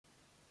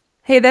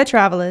Hey there,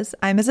 travelers.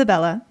 I'm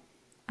Isabella.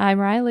 I'm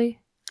Riley.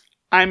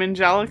 I'm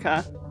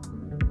Angelica.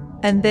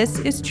 And this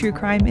is True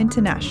Crime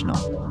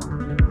International.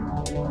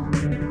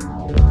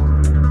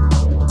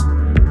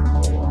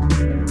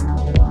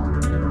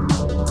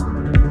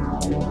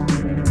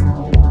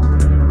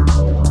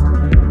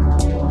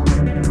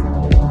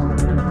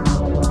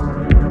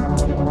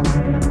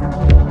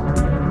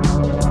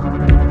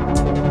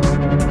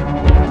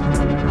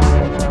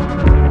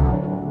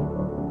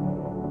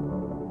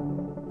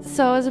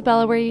 So,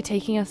 Isabella, where are you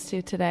taking us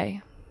to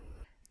today?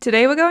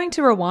 Today we're going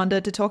to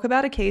Rwanda to talk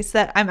about a case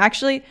that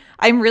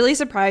I'm really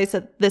surprised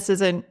that this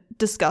isn't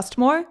discussed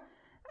more.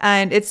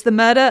 And it's the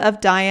murder of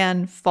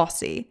Dian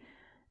Fossey.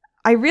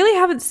 I really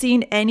haven't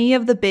seen any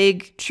of the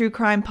big true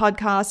crime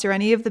podcasts or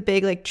any of the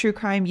big true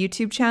crime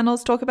YouTube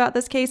channels talk about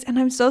this case. And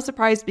I'm so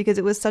surprised because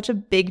it was such a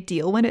big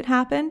deal when it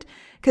happened.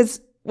 Because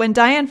when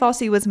Dian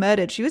Fossey was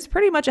murdered, she was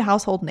pretty much a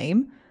household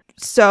name.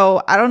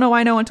 So I don't know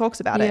why no one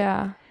talks about it.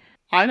 Yeah.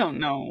 I don't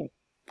know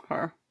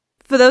her.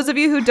 For those of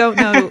you who don't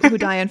know who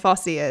Dian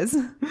Fossey is,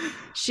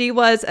 she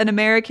was an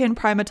American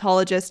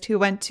primatologist who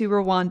went to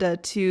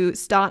Rwanda to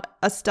start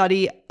a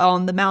study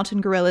on the mountain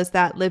gorillas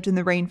that lived in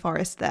the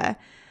rainforest there.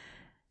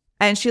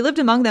 And she lived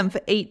among them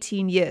for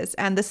 18 years.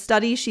 And the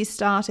study she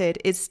started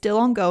is still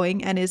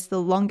ongoing and is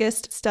the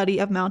longest study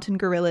of mountain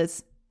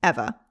gorillas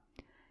ever.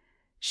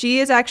 She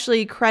is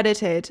actually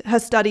her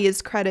study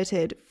is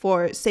credited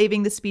for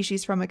saving the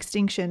species from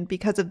extinction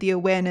because of the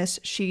awareness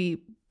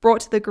she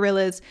brought to the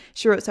gorillas.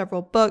 She wrote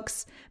several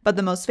books, but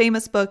the most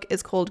famous book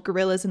is called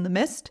Gorillas in the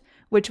Mist,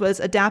 which was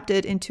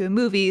adapted into a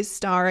movie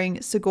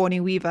starring Sigourney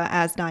Weaver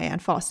as Dian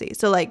Fossey.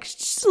 So,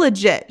 she's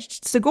legit.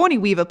 Sigourney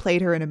Weaver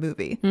played her in a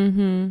movie.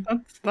 Mm-hmm.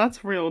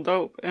 That's real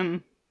dope.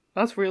 And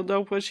that's real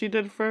dope what she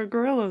did for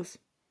gorillas.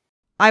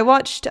 I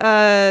watched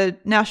a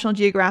National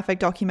Geographic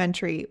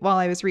documentary while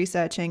I was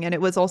researching, and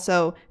it was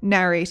also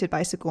narrated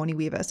by Sigourney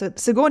Weaver. So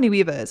Sigourney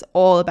Weaver is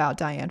all about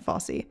Dian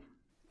Fossey.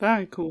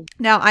 Very cool.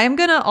 Now, I am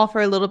going to offer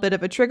a little bit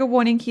of a trigger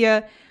warning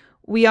here.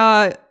 We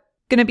are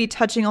going to be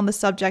touching on the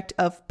subject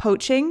of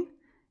poaching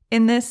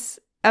in this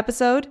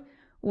episode,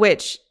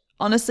 which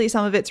honestly,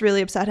 some of it's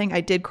really upsetting. I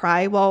did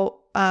cry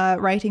while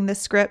writing this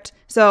script.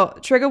 So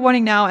trigger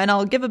warning now, and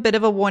I'll give a bit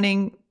of a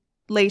warning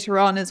later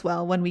on as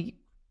well when we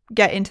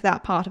get into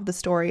that part of the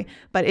story.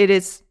 But it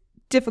is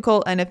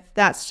difficult, and if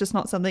that's just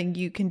not something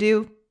you can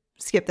do,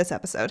 skip this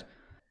episode.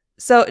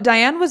 So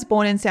Dian was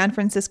born in San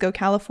Francisco,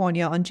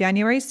 California on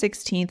January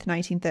 16th,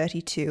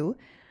 1932.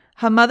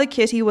 Her mother,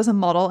 Kitty, was a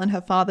model and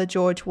her father,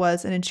 George,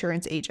 was an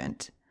insurance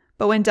agent.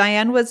 But when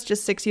Dian was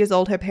just 6 years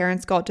old, her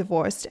parents got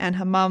divorced and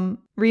her mum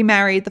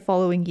remarried the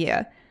following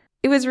year.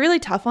 It was really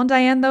tough on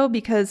Dian, though,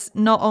 because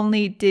not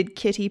only did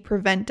Kitty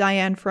prevent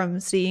Dian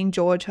from seeing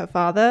George, her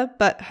father,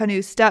 but her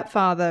new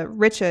stepfather,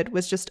 Richard,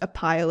 was just a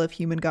pile of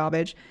human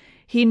garbage.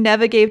 He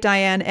never gave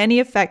Dian any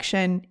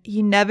affection.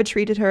 He never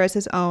treated her as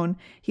his own.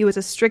 He was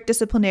a strict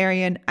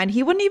disciplinarian, and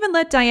he wouldn't even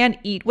let Dian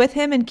eat with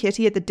him and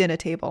Kitty at the dinner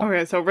table.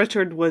 Okay, so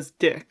Richard was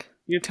dick.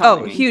 You're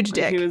telling me. Huge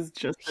dick. He was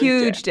just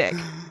huge dick.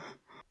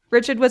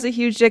 Richard was a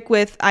huge dick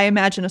with, I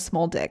imagine, a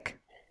small dick.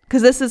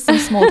 Because this is some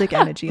small dick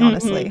energy,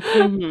 honestly.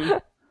 Mm-hmm.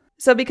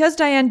 So because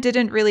Dian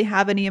didn't really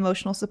have any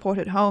emotional support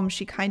at home,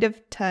 she kind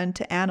of turned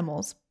to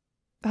animals.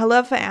 Her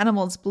love for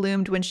animals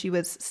bloomed when she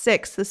was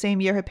 6, the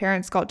same year her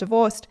parents got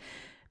divorced,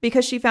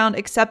 because she found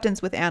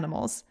acceptance with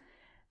animals.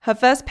 Her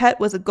first pet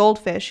was a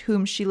goldfish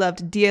whom she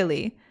loved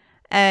dearly,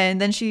 and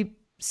then she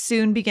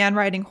soon began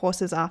riding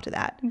horses after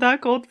that.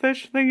 That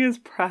goldfish thing is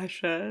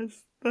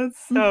precious.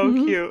 That's so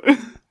cute.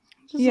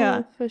 Just a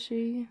little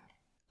fishy.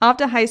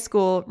 After high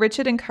school,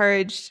 Richard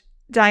encouraged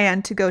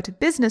Dian to go to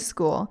business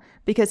school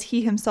because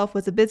he himself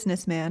was a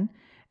businessman,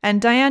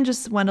 and Dian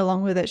just went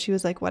along with it. She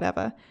was like,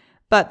 whatever.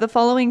 But the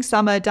following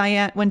summer,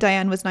 when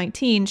Dian was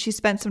 19, she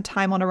spent some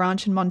time on a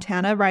ranch in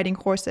Montana riding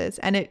horses,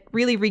 and it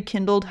really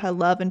rekindled her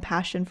love and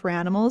passion for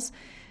animals.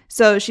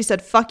 So she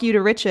said, fuck you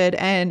to Richard,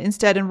 and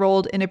instead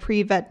enrolled in a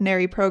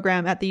pre-veterinary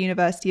program at the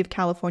University of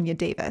California,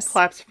 Davis.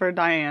 Claps for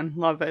Dian.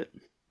 Love it.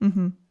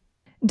 Mm-hmm.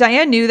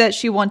 Dian knew that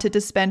she wanted to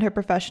spend her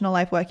professional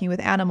life working with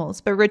animals,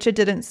 but Richard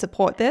didn't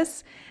support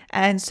this,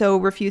 and so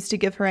refused to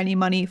give her any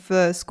money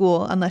for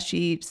school unless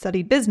she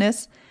studied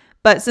business.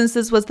 But since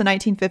this was the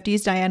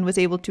 1950s, Dian was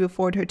able to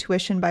afford her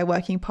tuition by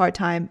working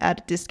part-time at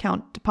a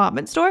discount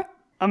department store.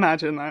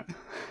 Imagine that.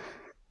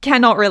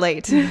 Cannot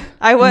relate.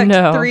 I worked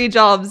 3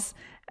 jobs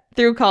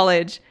through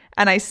college,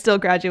 and I still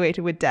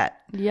graduated with debt.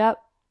 Yep.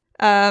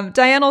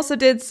 Dian also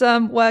did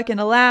some work in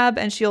a lab,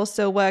 and she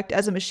also worked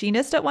as a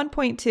machinist at one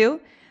point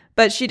too.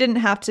 But she didn't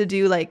have to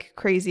do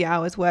crazy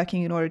hours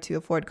working in order to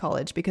afford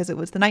college because it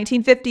was the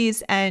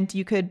 1950s and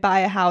you could buy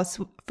a house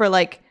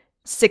for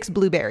 6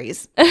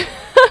 blueberries.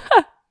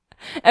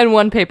 And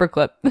 1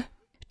 paperclip.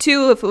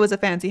 2 if it was a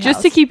fancy house.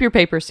 Just to keep your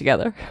papers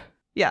together.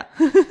 Yeah.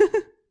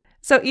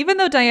 So even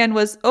though Dian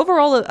was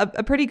overall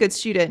a pretty good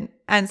student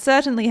and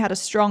certainly had a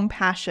strong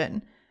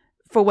passion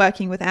for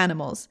working with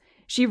animals,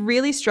 She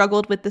really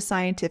struggled with the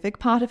scientific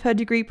part of her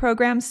degree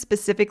program,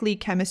 specifically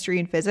chemistry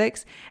and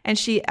physics, and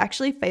she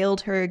actually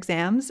failed her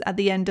exams at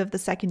the end of the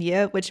second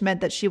year, which meant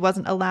that she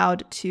wasn't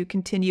allowed to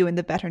continue in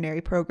the veterinary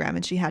program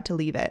and she had to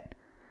leave it.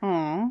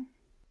 Aww.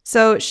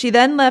 So she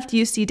then left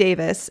UC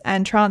Davis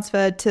and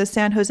transferred to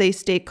San Jose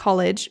State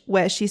College,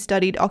 where she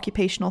studied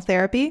occupational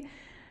therapy.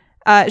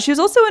 She was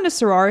also in a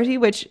sorority,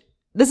 which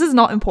this is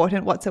not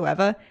important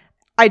whatsoever.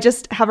 I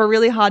just have a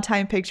really hard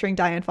time picturing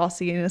Dian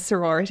Fossey in a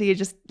sorority.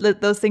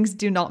 Those things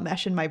do not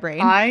mesh in my brain.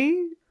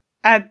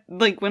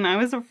 When I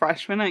was a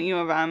freshman at U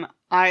of M,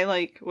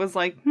 I was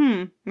like,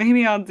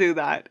 maybe I'll do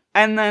that.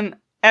 And then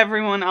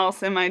everyone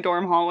else in my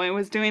dorm hallway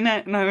was doing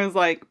it, and I was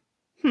like,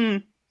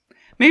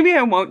 maybe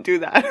I won't do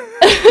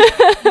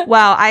that.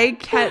 Wow,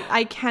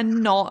 I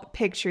cannot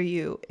picture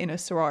you in a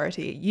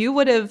sorority. You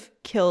would have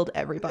killed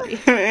everybody.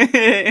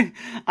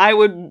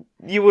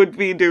 You would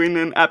be doing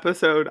an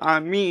episode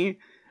on me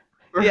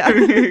for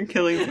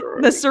killing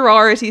sorority. The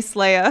sorority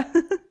slayer.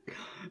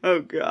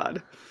 Oh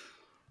God.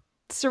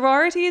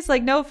 Sororities,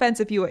 no offense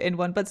if you were in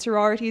one, but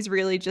sororities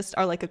really just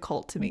are like a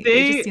cult to me.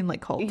 They just seem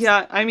like cults.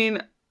 Yeah, I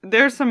mean,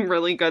 there's some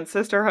really good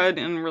sisterhood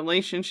and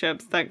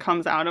relationships that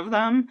comes out of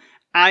them.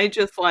 I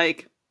just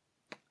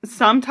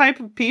some type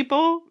of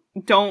people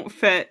don't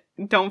fit,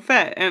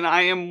 and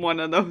I am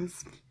one of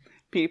those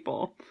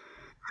people.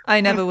 I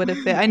never would have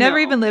fit. I never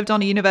even lived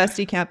on a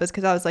university campus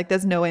because I was like,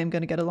 there's no way I'm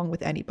going to get along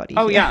with anybody.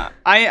 Oh here. yeah,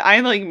 I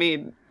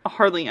made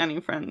hardly any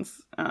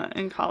friends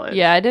in college.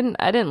 Yeah, I didn't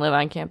live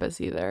on campus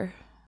either.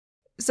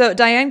 So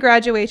Dian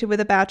graduated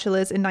with a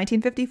bachelor's in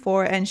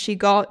 1954, and she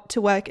got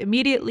to work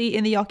immediately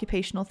in the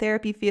occupational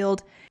therapy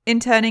field,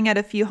 interning at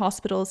a few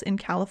hospitals in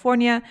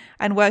California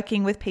and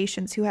working with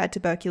patients who had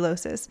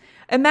tuberculosis.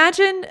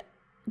 Imagine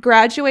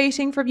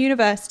graduating from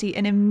university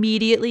and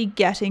immediately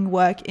getting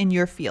work in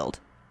your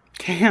field.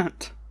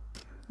 Can't.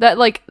 That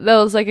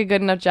was a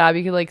good enough job.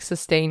 You could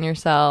sustain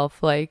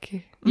yourself.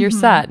 You're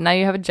set. Now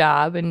you have a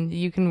job and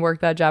you can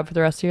work that job for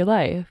the rest of your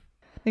life.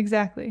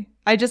 Exactly.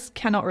 I just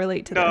cannot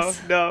relate to this.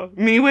 No.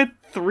 Me with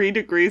 3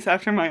 degrees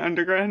after my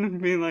undergrad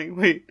and being like,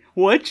 wait,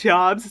 what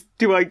jobs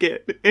do I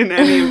get in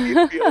any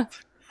of these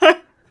fields?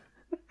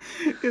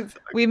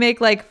 We make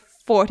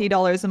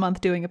 $40 a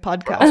month doing a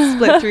podcast,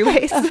 split 3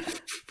 ways.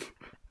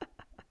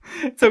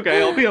 It's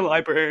okay. I'll be a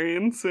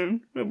librarian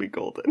soon. It'll be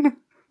golden.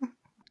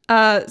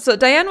 So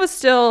Dian was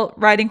still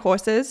riding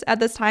horses at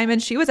this time,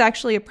 and she was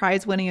actually a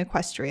prize-winning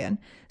equestrian.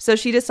 So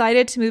she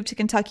decided to move to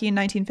Kentucky in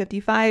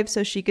 1955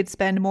 so she could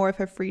spend more of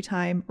her free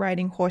time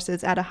riding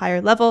horses at a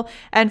higher level.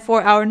 And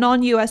for our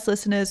non-US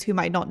listeners who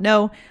might not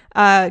know,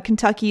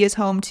 Kentucky is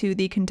home to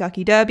the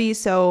Kentucky Derby.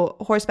 So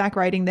horseback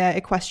riding there,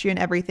 equestrian,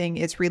 everything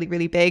is really,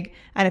 really big.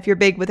 And if you're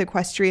big with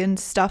equestrian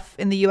stuff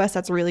in the US,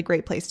 that's a really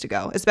great place to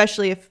go,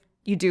 especially if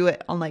you do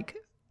it on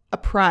a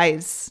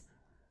prize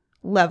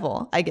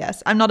level, I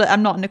guess. I'm not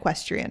an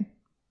equestrian,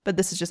 but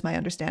this is just my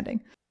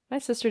understanding. My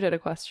sister did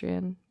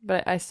equestrian,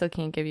 but I still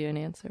can't give you an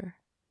answer.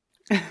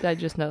 I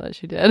just know that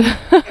she did.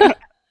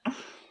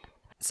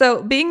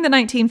 So being the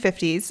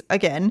 1950s,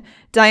 again,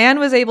 Dian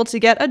was able to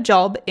get a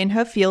job in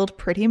her field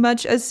pretty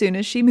much as soon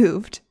as she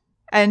moved,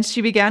 and she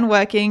began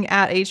working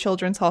at a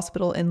children's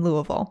hospital in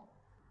Louisville.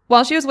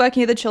 While she was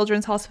working at the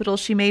children's hospital,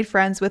 she made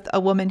friends with a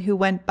woman who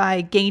went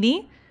by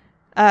Gainey.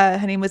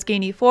 Her name was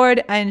Gainey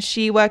Ford, and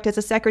she worked as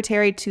a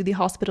secretary to the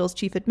hospital's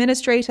chief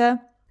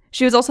administrator.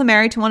 She was also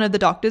married to one of the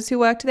doctors who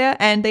worked there,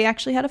 and they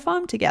actually had a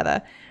farm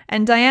together.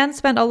 And Dian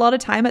spent a lot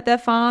of time at their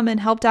farm and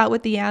helped out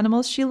with the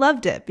animals. She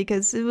loved it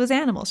because it was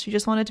animals. She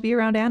just wanted to be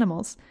around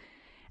animals.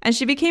 And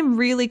she became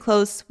really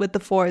close with the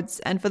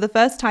Fords, and for the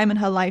first time in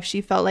her life, she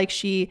felt like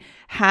she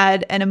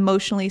had an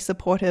emotionally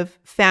supportive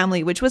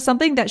family, which was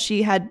something that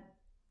she had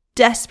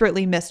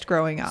desperately missed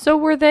growing up. So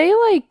were they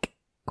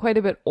quite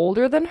a bit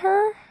older than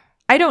her?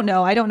 I don't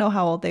know. I don't know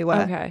how old they were.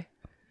 Okay.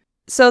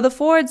 So the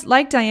Fords,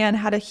 like Dian,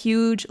 had a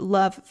huge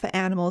love for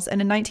animals,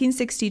 and in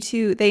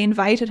 1962, they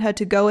invited her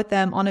to go with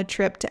them on a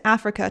trip to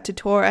Africa to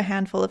tour a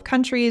handful of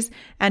countries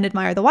and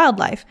admire the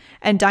wildlife.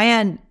 And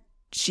Dian,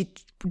 she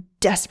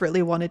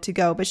desperately wanted to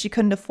go, but she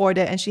couldn't afford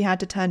it, and she had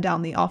to turn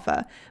down the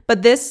offer.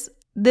 But this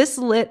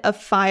lit a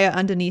fire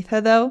underneath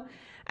her, though,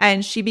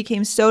 and she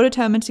became so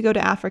determined to go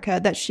to Africa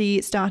that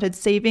she started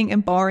saving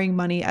and borrowing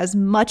money as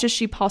much as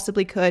she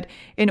possibly could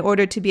in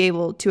order to be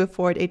able to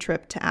afford a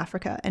trip to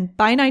Africa. And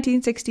by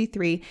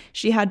 1963,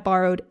 she had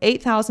borrowed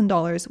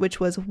 $8,000, which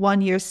was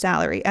 1 year's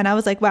salary. And I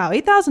was like, wow,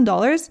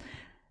 $8,000?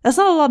 That's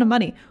not a lot of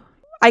money.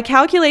 I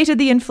calculated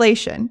the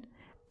inflation,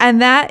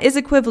 and that is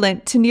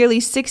equivalent to nearly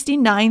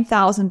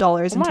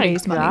 $69,000 in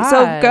today's money.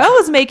 So girl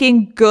was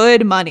making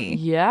good money.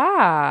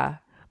 Yeah.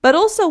 But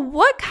also,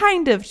 what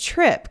kind of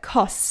trip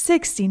costs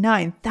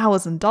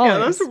 $69,000? Yeah,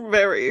 that's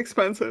very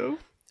expensive.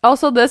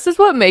 Also, this is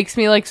what makes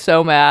me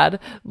so mad.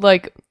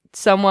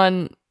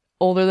 Someone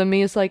older than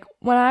me is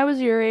when I was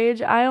your age,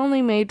 I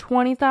only made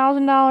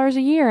 $20,000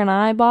 a year and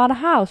I bought a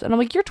house. And I'm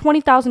like, your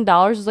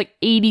 $20,000 is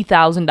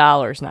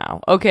 $80,000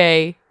 now.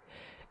 Okay.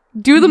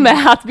 Do the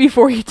math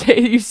before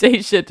you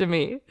say shit to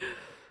me.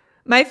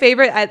 My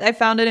favorite, I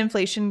found an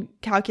inflation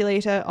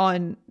calculator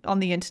on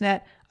the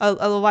internet a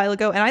little while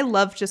ago, and I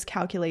love just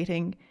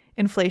calculating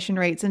inflation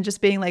rates and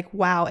just being like,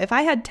 wow, if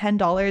I had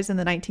 $10 in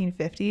the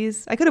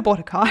 1950s, I could have bought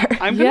a car.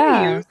 I'm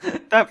going to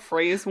use that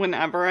phrase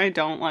whenever I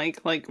don't like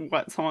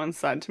what someone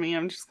said to me.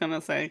 I'm just going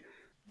to say,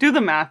 do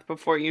the math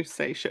before you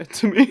say shit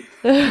to me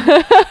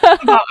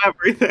about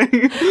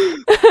everything.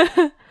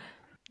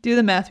 Do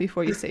the math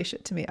before you say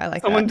shit to me. I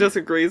like Someone that.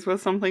 disagrees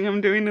with something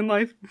I'm doing in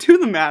life. Do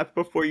the math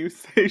before you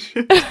say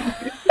shit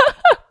to me.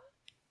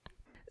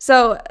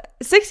 So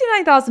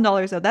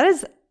 $69,000 though, that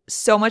is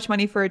so much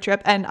money for a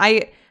trip. And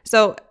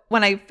so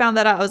when I found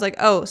that out, I was like,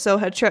 oh, so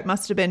her trip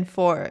must have been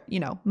for,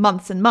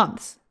 months and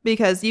months,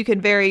 because you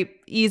can very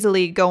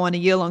easily go on a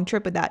year-long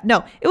trip with that.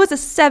 No, it was a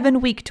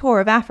 7-week tour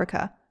of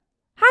Africa.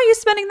 How are you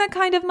spending that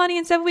kind of money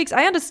in 7 weeks?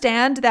 I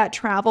understand that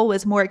travel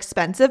was more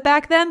expensive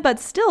back then, but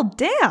still,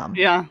 damn.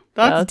 Yeah,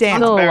 that's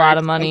still a lot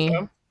of money.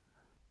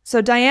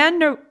 So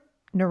Diane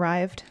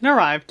arrived.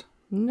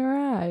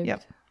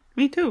 Yep.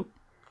 Me too.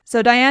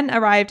 So Diane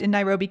arrived in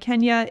Nairobi,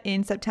 Kenya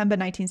in September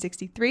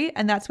 1963,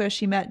 and that's where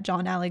she met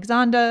John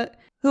Alexander,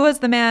 who was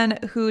the man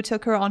who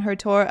took her on her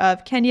tour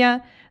of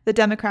Kenya, the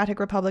Democratic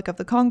Republic of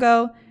the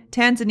Congo,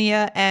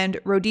 Tanzania, and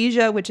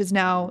Rhodesia, which is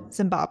now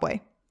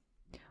Zimbabwe.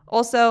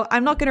 Also,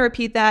 I'm not going to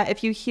repeat that.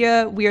 If you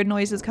hear weird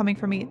noises coming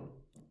from me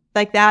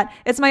like that,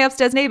 it's my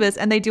upstairs neighbors,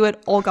 and they do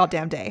it all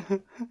goddamn day.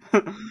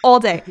 All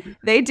day.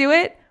 They do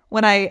it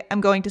when I am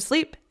going to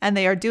sleep, and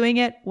they are doing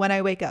it when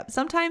I wake up.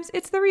 Sometimes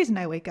it's the reason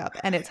I wake up,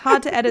 and it's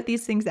hard to edit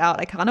these things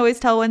out. I can't always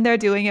tell when they're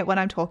doing it when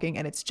I'm talking,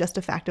 and it's just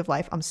a fact of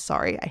life. I'm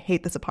sorry. I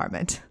hate this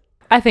apartment.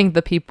 I think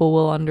the people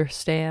will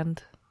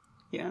understand.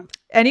 Yeah.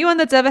 Anyone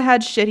that's ever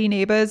had shitty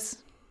neighbors,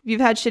 if you've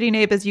had shitty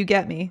neighbors, you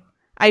get me.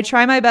 I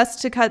try my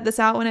best to cut this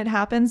out when it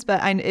happens,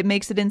 but it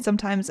makes it in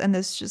sometimes, and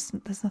there's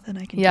nothing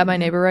I can do. Yeah, my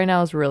neighbor right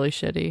now is really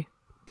shitty.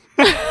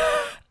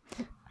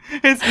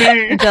 It's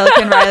me.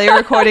 Angelica and Riley are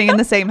recording in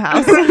the same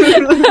house.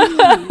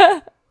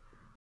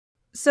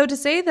 So to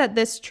say that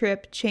this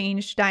trip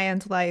changed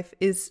Diane's life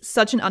is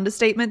such an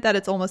understatement that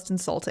it's almost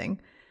insulting.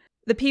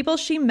 The people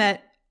she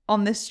met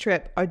on this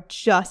trip are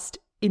just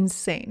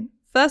insane.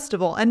 First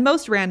of all, and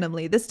most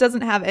randomly, this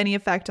doesn't have any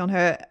effect on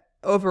her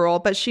overall,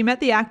 but she met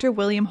the actor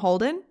William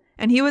Holden,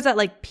 and he was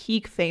at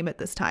peak fame at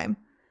this time.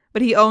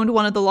 But he owned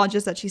one of the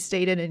lodges that she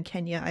stayed in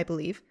Kenya, I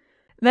believe.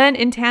 Then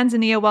in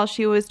Tanzania, while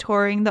she was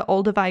touring the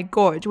Olduvai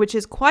Gorge, which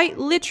is quite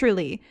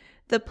literally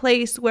the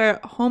place where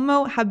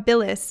Homo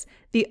habilis,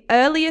 the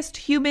earliest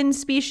human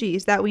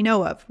species that we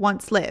know of,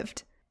 once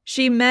lived.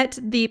 She met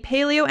the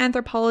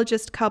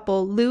paleoanthropologist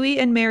couple Louis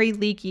and Mary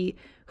Leakey,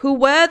 who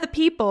were the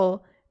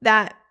people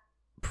that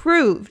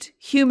proved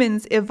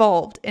humans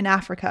evolved in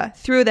Africa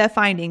through their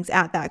findings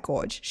at that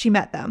gorge. She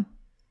met them.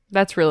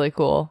 That's really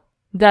cool.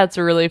 That's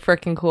really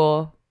freaking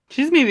cool.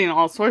 She's meeting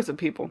all sorts of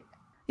people.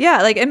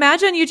 Yeah,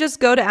 imagine you just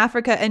go to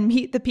Africa and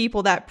meet the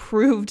people that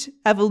proved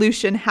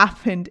evolution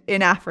happened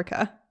in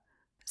Africa.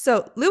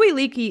 So Louis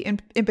Leakey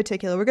in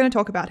particular, we're going to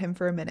talk about him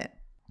for a minute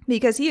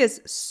because he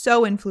is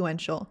so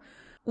influential.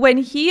 When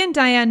he and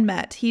Diane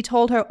met, he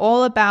told her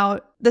all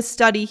about the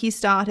study he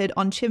started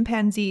on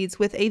chimpanzees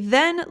with a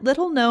then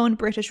little-known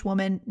British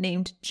woman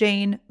named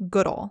Jane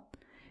Goodall.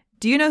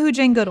 Do you know who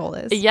Jane Goodall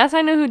is? Yes,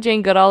 I know who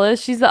Jane Goodall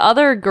is. She's the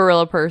other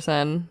gorilla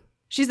person.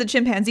 She's the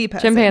chimpanzee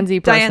person.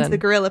 Diane's the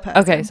gorilla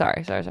person. Okay,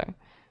 sorry.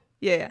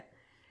 Yeah.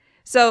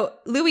 So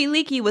Louis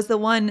Leakey was the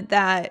one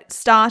that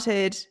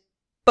started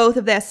both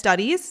of their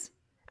studies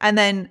and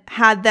then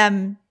had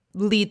them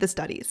lead the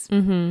studies.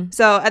 Mm-hmm.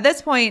 So at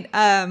this point,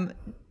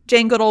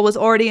 Jane Goodall was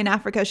already in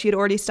Africa. She had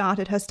already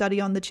started her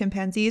study on the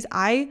chimpanzees.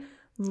 I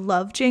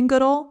love Jane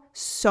Goodall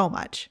so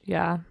much.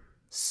 Yeah.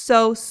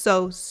 So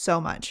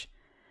much.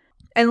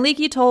 And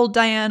Leakey told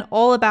Diane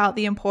all about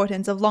the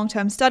importance of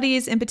long-term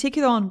studies, in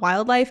particular on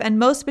wildlife, and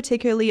most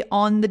particularly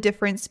on the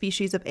different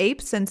species of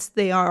apes, since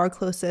they are our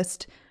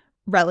closest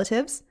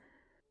relatives.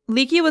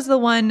 Leakey was the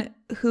one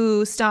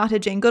who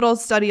started Jane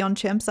Goodall's study on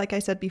chimps, like I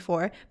said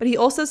before, but he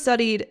also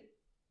started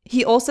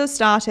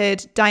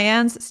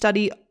Diane's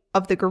study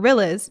of the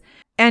gorillas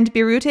and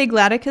Birute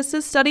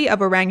Gladicus's study of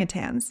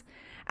orangutans.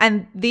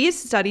 And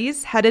these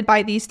studies, headed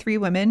by these three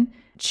women,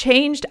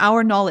 changed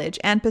our knowledge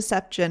and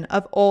perception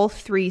of all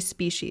three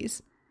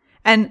species.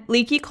 And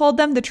Leakey called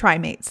them the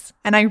trimates,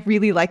 and I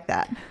really like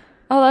that.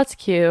 Oh, that's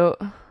cute.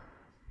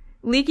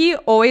 Leakey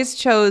always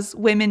chose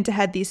women to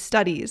head these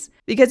studies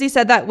because he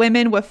said that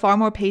women were far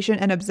more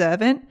patient and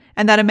observant,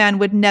 and that a man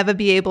would never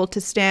be able to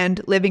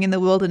stand living in the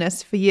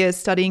wilderness for years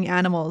studying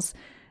animals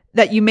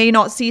that you may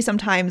not see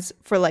sometimes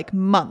for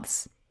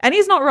months. And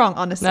he's not wrong,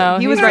 honestly. No,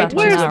 he was right to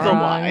Where's choose the her.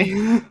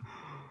 lie?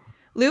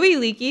 Louis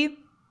Leakey,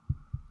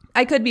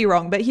 I could be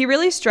wrong, but he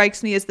really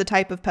strikes me as the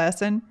type of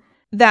person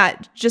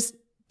that just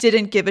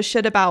didn't give a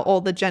shit about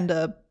all the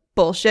gender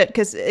bullshit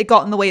because it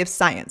got in the way of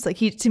science.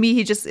 To me,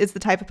 he just is the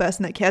type of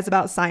person that cares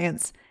about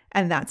science,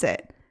 and that's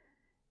it.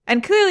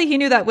 And clearly he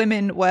knew that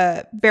women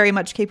were very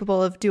much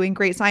capable of doing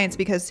great science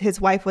because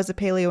his wife was a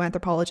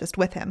paleoanthropologist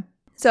with him.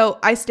 So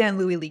I stand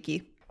Louis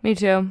Leakey. Me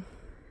too.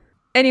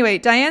 Anyway,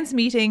 Diane's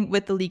meeting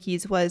with the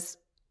Leakeys was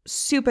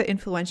super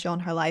influential in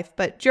her life,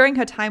 but during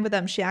her time with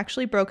them, she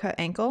actually broke her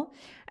ankle,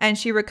 and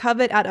she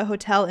recovered at a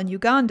hotel in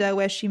Uganda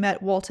where she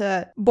met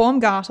Walter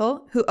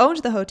Baumgartel, who owned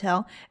the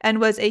hotel and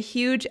was a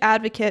huge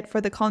advocate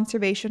for the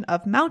conservation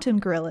of mountain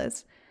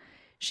gorillas.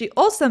 She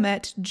also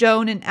met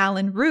Joan and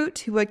Alan Root,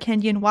 who were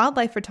Kenyan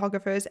wildlife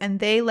photographers, and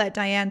they let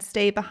Diane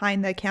stay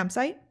behind their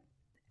campsite.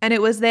 And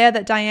it was there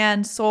that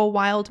Diane saw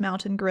wild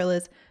mountain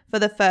gorillas for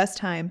the first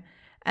time.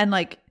 And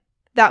like,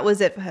 that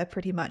was it for her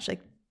pretty much.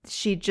 Like,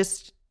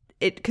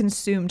 it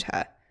consumed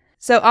her.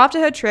 So after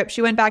her trip,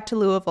 she went back to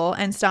Louisville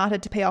and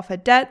started to pay off her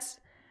debts.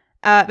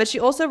 But she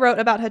also wrote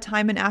about her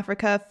time in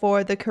Africa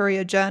for the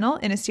Courier Journal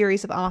in a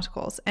series of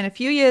articles. And a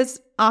few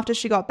years after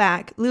she got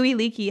back, Louis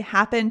Leakey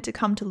happened to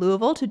come to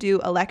Louisville to do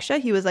a lecture.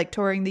 He was like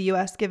touring the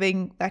US,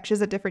 giving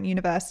lectures at different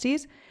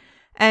universities.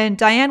 And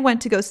Diane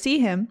went to go see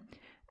him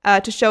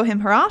to show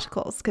him her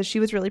articles because she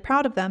was really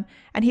proud of them.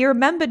 And he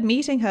remembered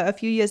meeting her a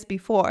few years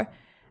before.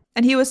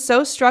 And he was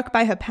so struck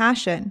by her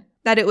passion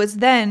that it was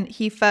then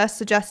he first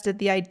suggested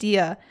the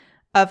idea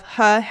of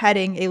her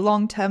heading a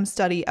long-term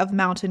study of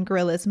mountain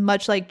gorillas,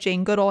 much like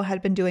Jane Goodall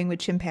had been doing with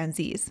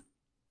chimpanzees.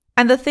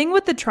 And the thing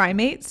with the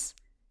primates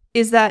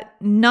is that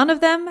none of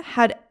them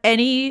had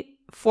any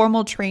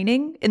formal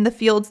training in the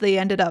fields they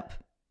ended up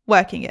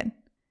working in.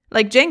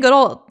 Like, Jane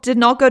Goodall did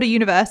not go to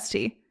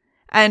university.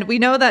 And we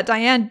know that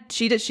Diane,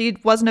 she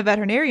wasn't a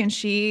veterinarian.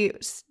 She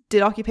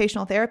did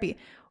occupational therapy.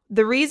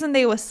 The reason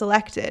they were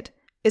selected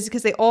is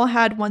because they all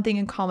had one thing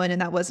in common, and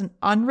that was an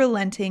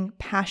unrelenting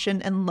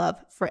passion and love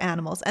for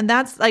animals. And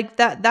that's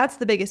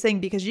the biggest thing,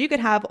 because you could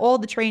have all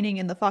the training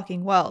in the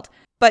fucking world,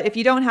 but if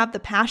you don't have the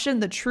passion,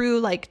 the true,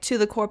 like, to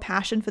the core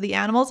passion for the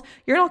animals,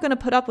 you're not going to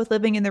put up with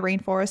living in the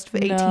rainforest for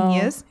 18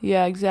 years.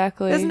 Yeah,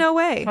 exactly. There's no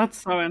way. That's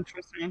so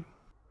interesting.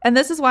 And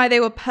this is why they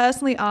were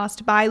personally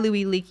asked by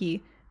Louis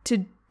Leakey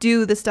to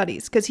do the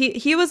studies, because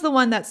he was the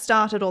one that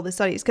started all the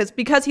studies,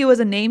 because he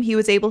was a name, he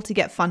was able to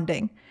get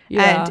funding.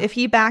 Yeah. And if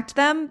he backed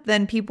them,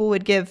 then people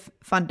would give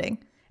funding.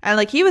 And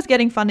like, he was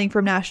getting funding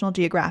from National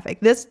Geographic.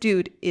 This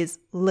dude is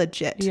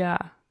legit. Yeah.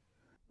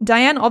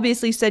 Diane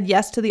obviously said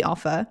yes to the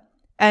offer.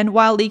 And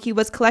while Leakey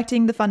was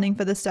collecting the funding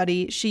for the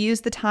study, she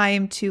used the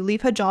time to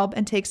leave her job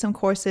and take some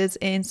courses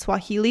in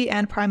Swahili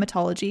and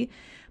primatology.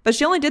 But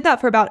she only did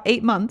that for about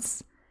 8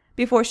 months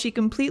before she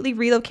completely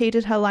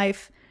relocated her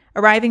life,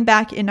 arriving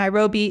back in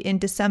Nairobi in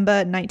December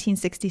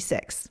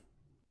 1966.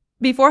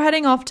 Before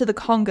heading off to the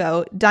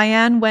Congo,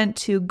 Diane went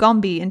to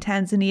Gombe in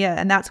Tanzania,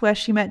 and that's where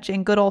she met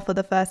Jane Goodall for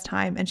the first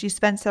time, and she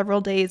spent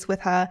several days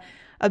with her,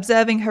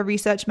 observing her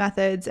research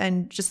methods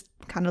and just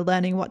kind of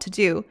learning what to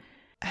do.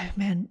 Oh,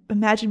 man,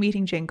 imagine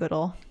meeting Jane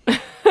Goodall.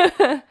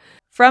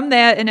 From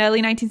there, in early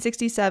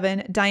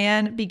 1967,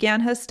 Diane began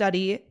her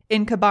study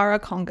in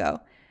Kabara, Congo.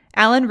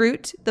 Alan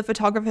Root, the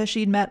photographer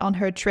she'd met on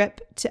her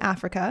trip to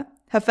Africa,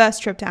 her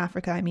first trip to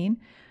Africa, I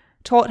mean,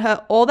 taught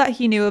her all that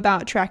he knew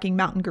about tracking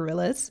mountain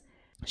gorillas.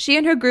 She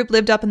and her group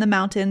lived up in the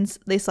mountains.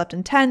 They slept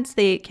in tents,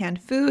 they ate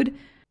canned food,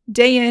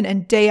 day in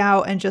and day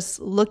out, and just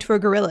looked for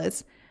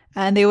gorillas.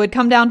 And they would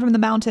come down from the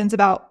mountains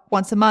about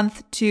once a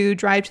month to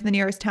drive to the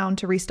nearest town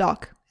to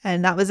restock.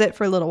 And that was it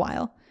for a little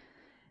while.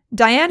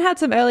 Diane had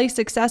some early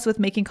success with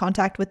making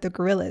contact with the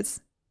gorillas,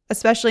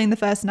 especially in the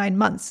first 9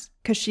 months,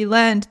 because she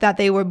learned that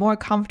they were more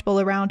comfortable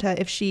around her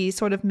if she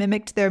sort of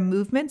mimicked their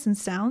movements and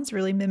sounds,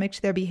 really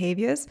mimicked their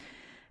behaviors.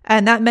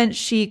 And that meant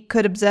she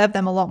could observe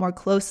them a lot more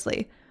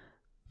closely.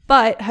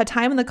 But her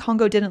time in the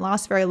Congo didn't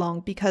last very long,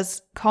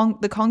 because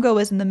the Congo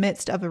was in the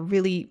midst of a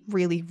really,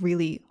 really,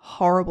 really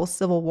horrible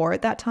civil war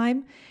at that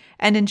time.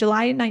 And in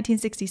July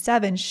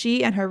 1967,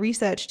 she and her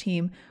research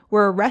team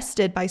were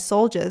arrested by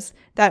soldiers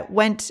that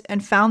went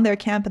and found their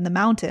camp in the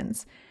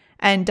mountains.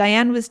 And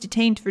Diane was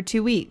detained for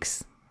 2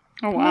 weeks.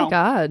 Oh, wow. Oh, my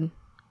God.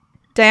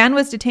 Diane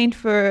was detained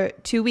for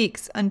 2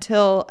 weeks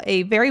until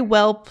a very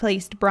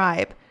well-placed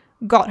bribe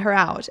got her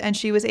out, and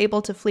she was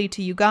able to flee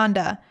to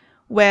Uganda,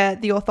 where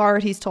the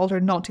authorities told her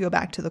not to go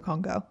back to the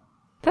Congo.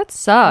 That I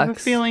sucks. have a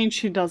feeling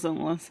she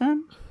doesn't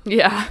listen.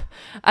 Yeah,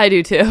 I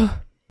do too.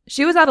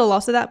 She was at a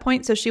loss at that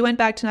point, so she went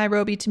back to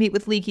Nairobi to meet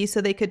with Leakey so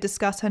they could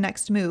discuss her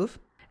next move.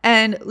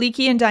 And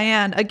Leakey and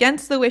Diane,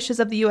 against the wishes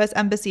of the US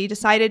Embassy,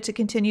 decided to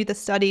continue the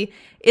study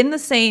in the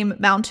same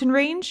mountain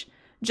range,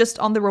 just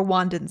on the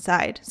Rwandan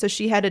side. So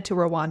she headed to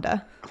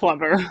Rwanda.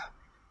 Clever.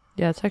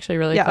 Yeah, it's actually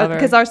really clever.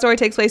 Because our story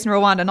takes place in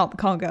Rwanda, not the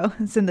Congo.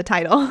 It's in the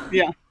title.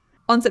 Yeah.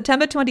 On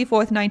September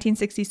 24th,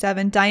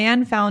 1967,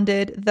 Diane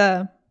founded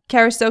the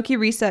Karasoke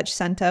Research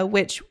Center,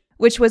 which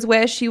was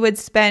where she would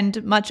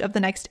spend much of the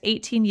next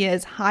 18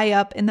 years high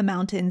up in the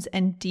mountains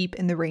and deep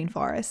in the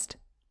rainforest.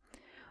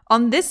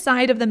 On this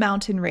side of the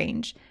mountain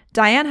range,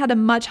 Diane had a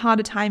much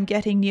harder time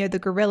getting near the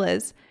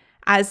gorillas,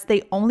 as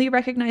they only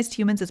recognized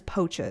humans as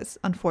poachers,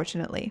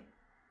 unfortunately.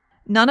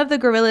 None of the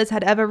gorillas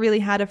had ever really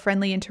had a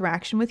friendly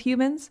interaction with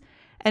humans,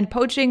 and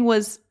poaching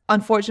was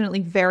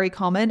unfortunately very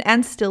common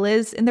and still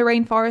is in the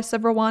rainforests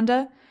of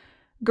Rwanda.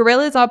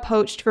 Gorillas are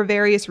poached for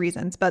various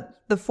reasons,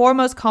 but the 4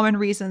 most common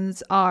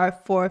reasons are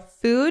for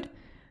food,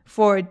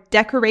 for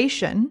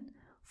decoration,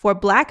 for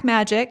black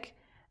magic,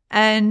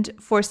 and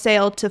for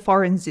sale to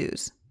foreign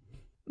zoos.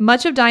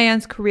 Much of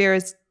Dian's career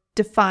is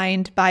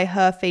defined by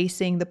her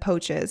facing the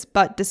poachers,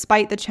 but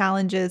despite the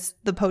challenges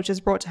the poachers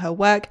brought to her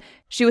work,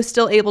 she was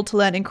still able to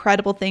learn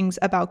incredible things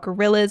about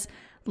gorillas,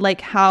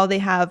 like how they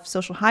have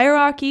social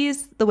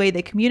hierarchies, the way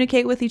they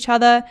communicate with each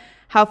other,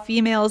 how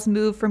females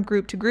move from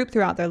group to group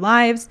throughout their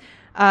lives,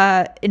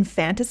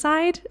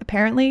 infanticide.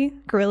 Apparently,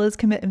 gorillas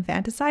commit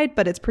infanticide,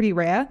 but it's pretty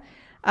rare.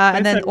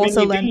 And then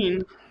also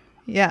learn,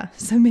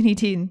 so mini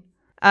teen.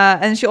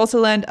 And she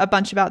also learned a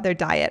bunch about their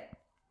diet.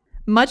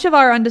 Much of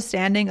our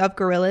understanding of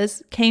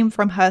gorillas came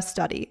from her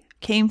study,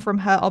 came from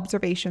her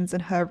observations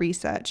and her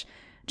research.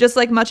 Just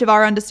like much of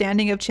our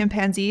understanding of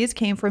chimpanzees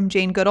came from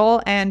Jane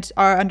Goodall, and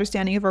our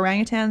understanding of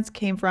orangutans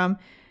came from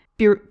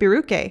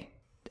Biruke.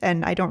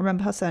 And I don't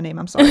remember her surname,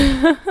 I'm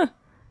sorry.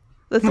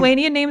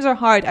 Lithuanian names are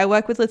hard. I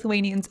work with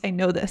Lithuanians, I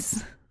know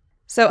this.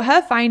 So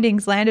her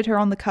findings landed her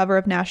on the cover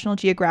of National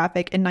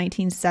Geographic in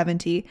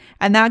 1970,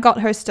 and that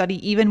got her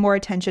study even more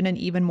attention and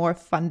even more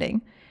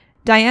funding.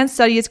 Dian's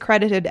study is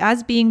credited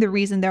as being the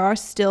reason there are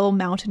still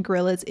mountain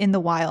gorillas in the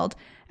wild,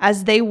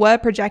 as they were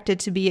projected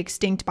to be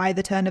extinct by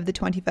the turn of the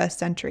 21st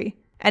century.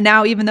 And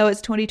now, even though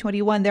it's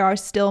 2021, there are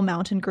still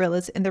mountain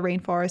gorillas in the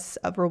rainforests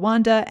of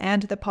Rwanda,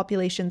 and the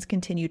populations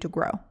continue to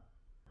grow.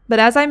 But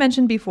as I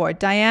mentioned before,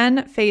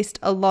 Dian faced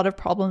a lot of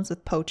problems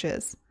with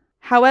poachers.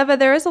 However,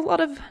 there is a lot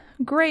of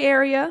gray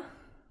area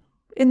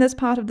in this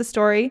part of the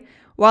story.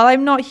 While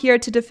I'm not here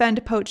to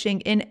defend poaching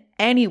in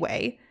any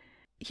way,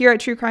 here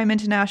at True Crime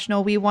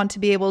International, we want to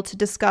be able to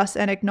discuss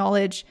and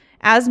acknowledge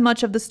as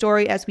much of the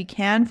story as we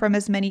can from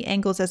as many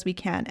angles as we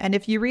can. And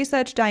if you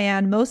research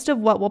Dian, most of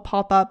what will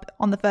pop up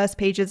on the first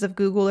pages of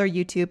Google or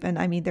YouTube, and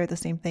I mean, they're the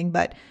same thing,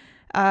 but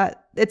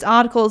it's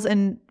articles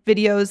and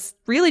videos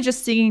really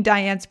just singing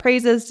Dian's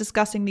praises,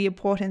 discussing the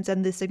importance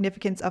and the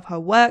significance of her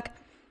work,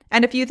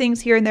 and a few things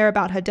here and there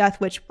about her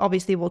death, which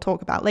obviously we'll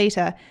talk about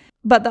later.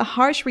 But the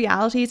harsh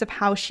realities of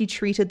how she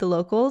treated the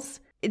locals,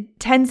 it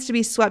tends to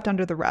be swept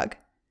under the rug.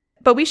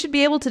 But we should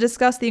be able to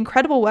discuss the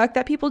incredible work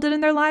that people did in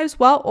their lives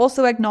while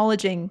also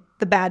acknowledging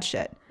the bad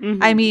shit.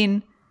 Mm-hmm. I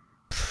mean,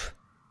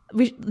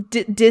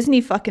 Disney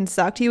fucking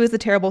sucked. He was a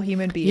terrible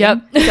human being.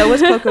 Yep. So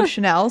was Coco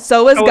Chanel.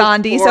 So was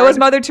Gandhi. So was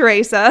Mother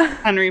Teresa.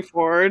 Henry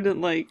Ford.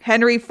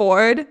 Henry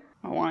Ford.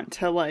 I want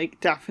to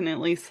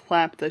definitely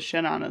slap the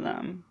shit out of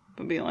them.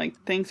 But be like,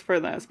 thanks for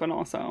this, but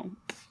also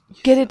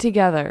get it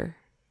together.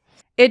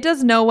 It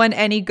does no one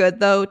any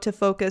good, though, to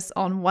focus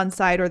on one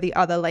side or the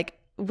other.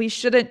 We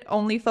shouldn't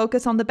only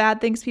focus on the bad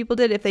things people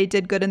did if they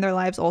did good in their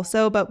lives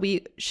also, but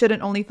we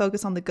shouldn't only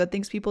focus on the good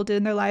things people did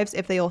in their lives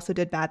if they also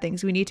did bad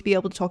things. We need to be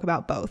able to talk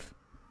about both.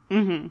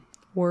 Mm-hmm.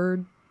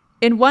 Word.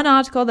 In one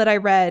article that I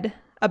read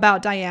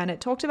about Dian, it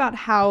talked about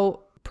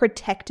how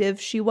protective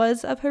she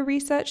was of her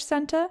research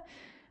center,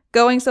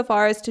 going so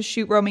far as to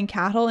shoot roaming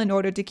cattle in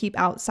order to keep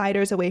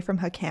outsiders away from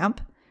her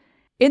camp.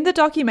 In the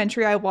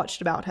documentary I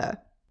watched about her,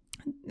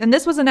 and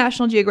this was a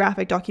National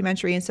Geographic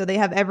documentary, and so they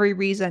have every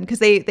reason, because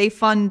they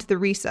fund the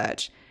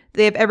research,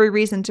 they have every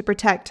reason to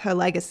protect her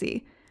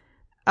legacy.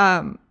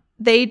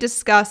 They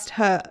discussed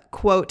her,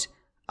 quote,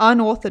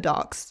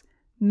 unorthodox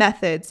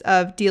methods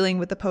of dealing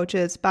with the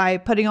poachers by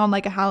putting on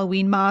a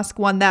Halloween mask,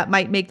 one that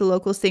might make the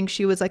locals think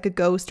she was a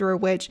ghost or a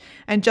witch,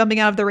 and jumping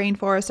out of the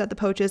rainforest at the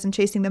poachers and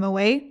chasing them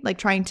away,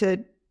 trying to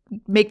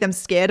make them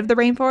scared of the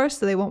rainforest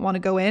so they won't want to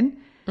go in.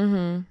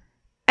 Mm-hmm.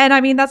 And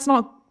I mean, that's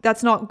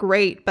not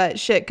great, but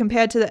shit,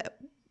 compared to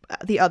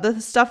the other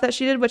stuff that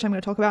she did, which I'm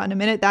going to talk about in a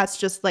minute, that's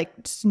just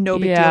no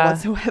big deal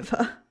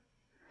whatsoever.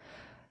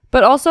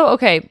 But also,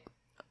 okay,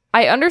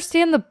 I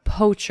understand the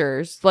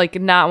poachers,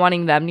 not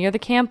wanting them near the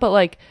camp,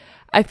 but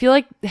I feel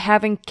like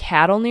having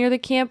cattle near the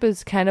camp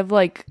is kind of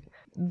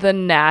the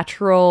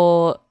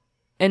natural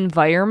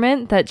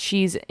environment that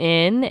she's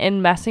in,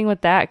 and messing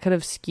with that could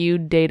have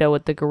skewed data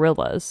with the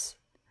gorillas.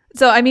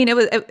 So, I mean,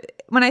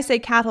 when I say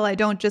cattle, I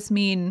don't just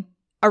mean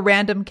a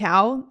random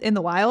cow in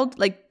the wild.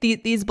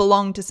 These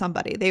belonged to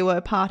somebody. They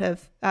were part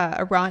of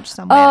a ranch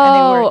somewhere.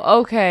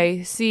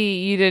 Okay.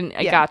 See, you didn't.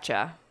 I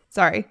gotcha.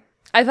 Sorry.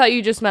 I thought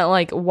you just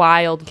meant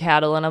wild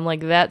cattle, and I'm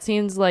that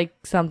seems like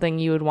something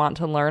you would want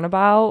to learn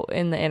about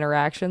in the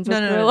interactions with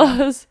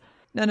gorillas.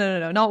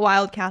 No. Not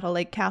wild cattle,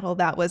 cattle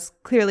that was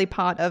clearly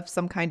part of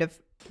some kind of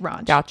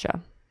ranch. Gotcha.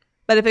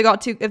 But if they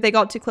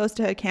got too close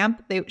to her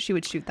camp, she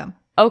would shoot them.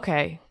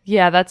 Okay.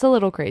 Yeah, that's a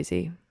little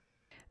crazy.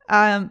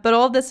 But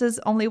all of this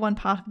is only one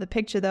part of the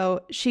picture,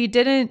 though. She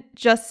didn't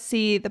just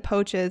see the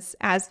poachers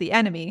as the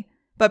enemy,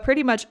 but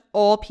pretty much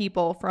all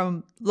people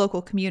from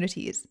local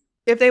communities,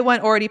 if they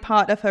weren't already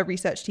part of her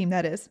research team,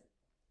 that is.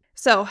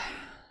 So,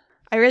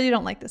 I really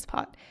don't like this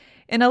part.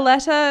 In a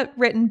letter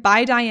written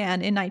by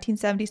Dian in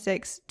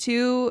 1976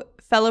 to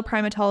fellow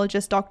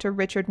primatologist Dr.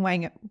 Richard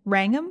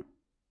Wrangham,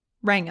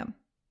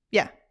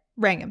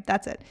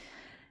 that's it.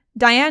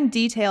 Dian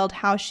detailed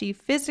how she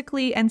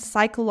physically and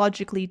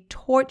psychologically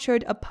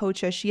tortured a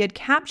poacher she had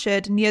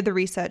captured near the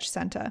research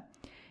center.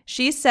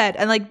 She said,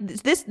 and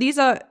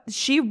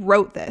she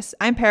wrote this.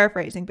 I'm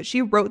paraphrasing, but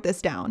she wrote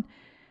this down.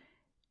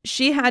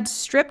 She had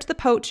stripped the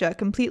poacher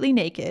completely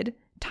naked,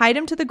 tied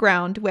him to the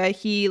ground where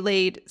he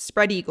laid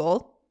spread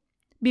eagle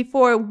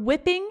before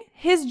whipping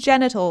his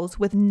genitals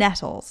with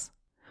nettles.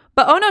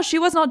 But oh no, she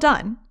was not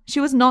done.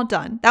 She was not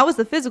done. That was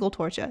the physical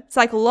torture.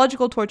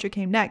 Psychological torture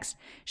came next.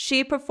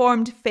 She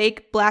performed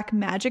fake black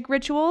magic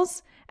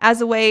rituals as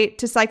a way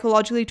to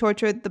psychologically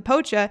torture the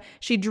poacher.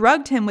 She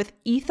drugged him with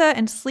ether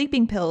and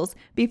sleeping pills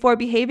before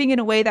behaving in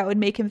a way that would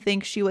make him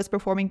think she was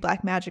performing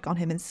black magic on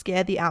him and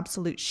scare the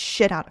absolute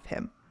shit out of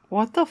him.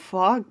 What the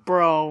fuck,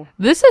 bro?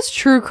 This is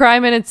true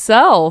crime in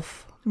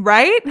itself.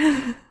 Right?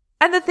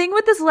 And the thing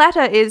with this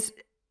letter is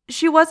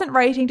she wasn't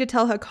writing to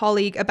tell her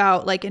colleague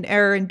about like an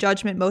error in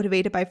judgment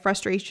motivated by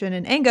frustration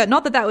and anger.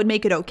 Not that that would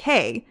make it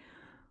okay.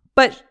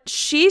 But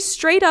she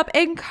straight up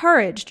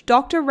encouraged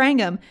Dr.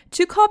 Wrangham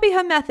to copy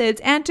her methods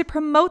and to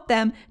promote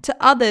them to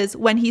others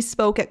when he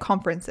spoke at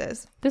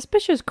conferences. This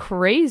bitch is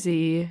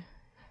crazy.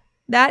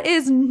 That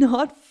is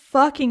not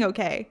fucking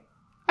okay.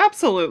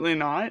 Absolutely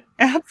not.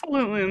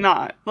 Absolutely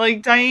not.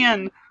 Like,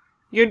 Diane,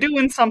 you're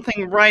doing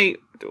something right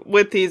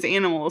with these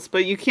animals,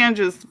 but you can't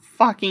just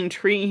fucking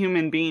treat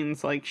human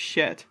beings like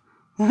shit.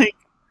 Like,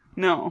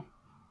 no.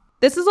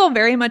 This is all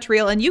very much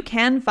real, and you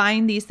can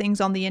find these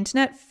things on the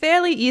internet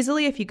fairly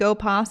easily if you go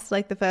past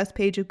like the first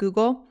page of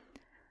Google.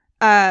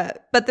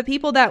 But the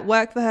people that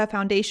work for her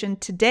foundation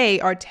today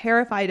are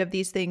terrified of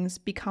these things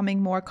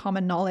becoming more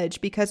common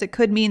knowledge because it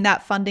could mean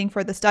that funding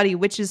for the study,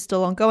 which is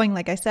still ongoing,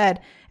 like I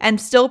said,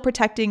 and still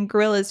protecting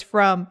gorillas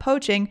from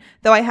poaching,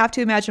 though I have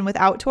to imagine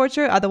without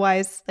torture,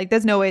 otherwise, like,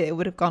 there's no way it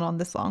would have gone on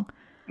this long.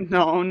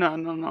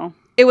 No.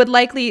 It would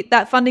likely,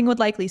 that funding would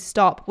likely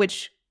stop,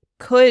 which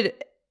could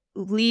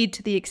lead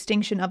to the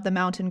extinction of the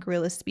mountain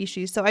gorilla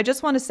species. So I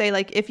just want to say,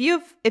 like, if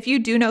you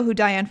do know who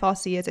Dian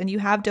Fossey is and you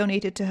have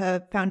donated to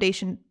her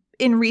foundation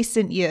in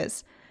recent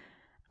years,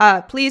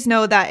 please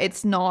know that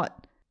it's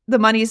not, the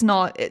money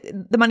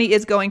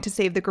is going to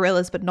save the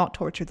gorillas but not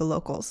torture the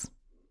locals.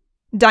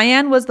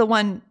 Diane was the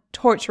one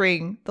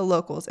torturing the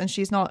locals and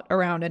she's not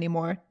around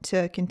anymore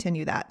to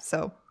continue that.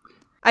 So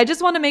I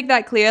just want to make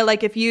that clear.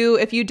 Like, if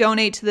you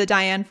donate to the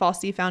Dian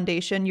Fossey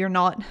Foundation, you're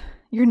not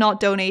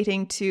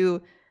donating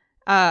to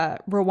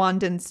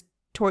Rwandans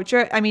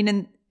torture. I mean,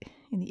 in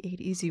the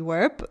 80s you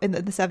were, in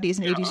the 70s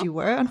and 80s you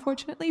were,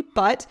 unfortunately,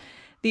 but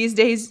these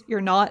days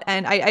you're not.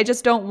 And I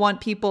just don't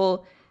want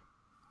people,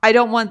 I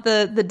don't want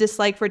the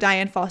dislike for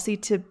Dian Fossey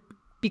to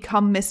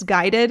become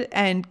misguided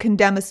and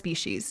condemn a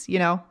species, you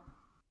know?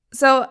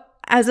 So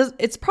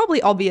it's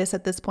probably obvious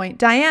at this point,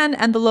 Diane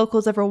and the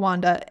locals of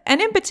Rwanda,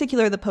 and in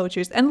particular the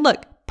poachers, and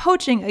look,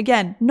 poaching,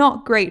 again,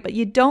 not great, but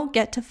you don't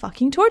get to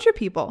fucking torture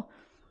people.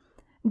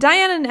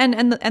 Diane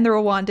and the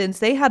Rwandans,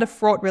 they had a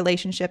fraught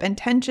relationship and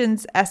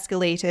tensions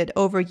escalated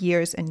over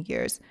years and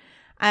years.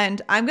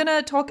 And I'm going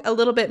to talk a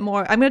little bit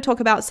more. I'm going to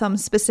talk about some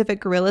specific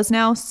gorillas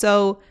now.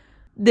 So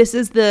this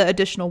is the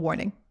additional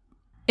warning.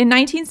 In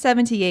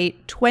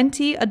 1978,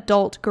 20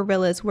 adult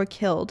gorillas were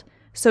killed.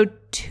 So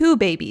 2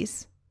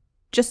 babies,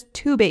 just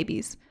 2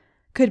 babies,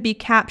 could be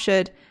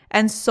captured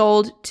and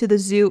sold to the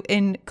zoo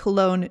in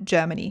Cologne,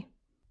 Germany.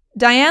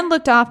 Diane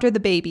looked after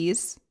the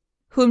babies,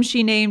 whom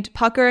she named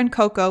Pucker and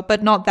Coco,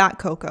 but not that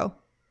Coco.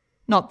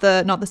 Not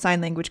the sign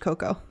language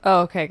Coco.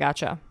 Oh, okay,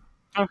 gotcha.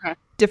 Okay.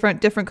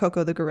 Different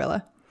Coco the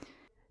gorilla.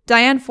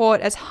 Diane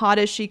fought as hard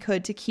as she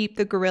could to keep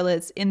the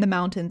gorillas in the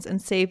mountains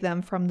and save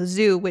them from the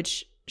zoo,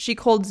 which she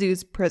called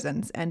zoos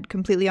prisons and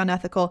completely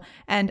unethical,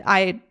 and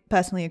I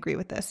personally agree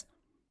with this.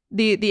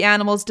 The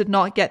animals did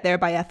not get there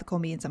by ethical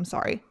means, I'm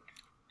sorry.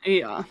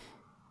 Yeah.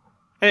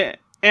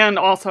 And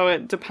also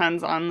it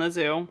depends on the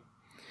zoo.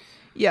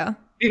 Yeah.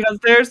 Because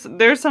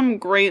there's some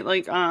great,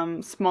 like,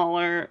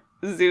 smaller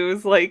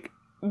zoos, like,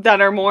 that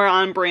are more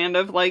on brand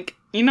of, like,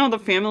 you know, the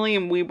family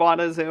in We Bought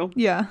a Zoo?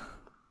 Yeah.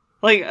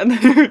 Like,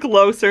 they're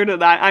closer to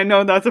that. I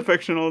know that's a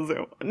fictional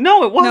zoo.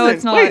 No, it wasn't. No,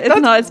 it's not. Wait, it's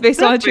not. It's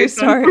based on a true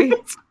story.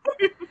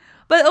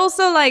 But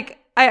also, like,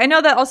 I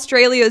know that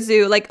Australia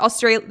Zoo, like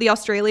the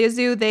Australia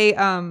Zoo,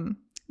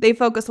 they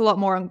focus a lot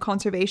more on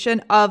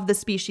conservation of the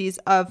species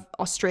of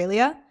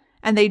Australia,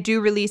 and they do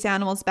release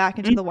animals back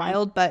into the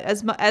wild. But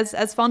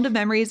as fond of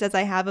memories as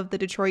I have of the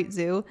Detroit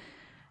Zoo,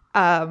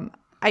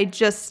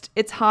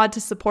 it's hard to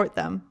support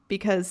them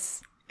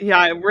because.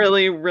 Yeah, it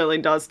really, really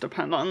does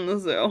depend on the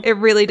zoo. It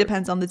really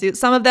depends on the zoo.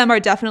 Some of them are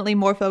definitely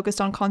more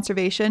focused on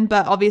conservation,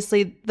 but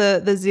obviously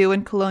the zoo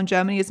in Cologne,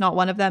 Germany is not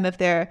one of them if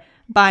they're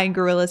buying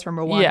gorillas from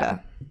Rwanda. Yeah.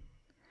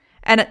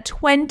 And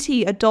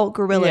 20 adult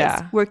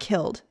gorillas were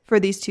killed for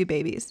these 2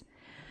 babies.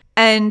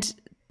 And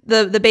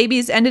the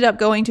babies ended up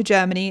going to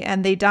Germany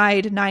and they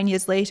died 9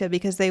 years later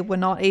because they were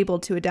not able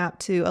to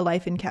adapt to a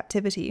life in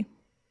captivity.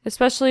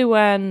 Especially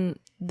when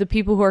the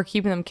people who are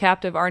keeping them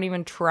captive aren't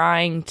even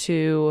trying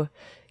to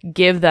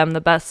give them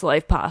the best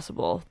life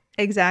possible.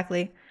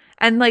 Exactly.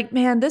 And like,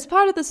 man, this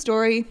part of the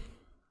story,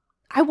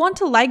 I want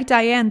to like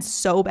Diane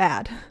so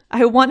bad.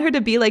 I want her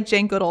to be like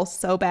Jane Goodall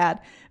so bad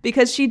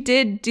because she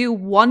did do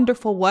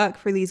wonderful work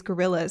for these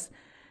gorillas.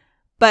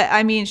 But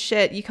I mean,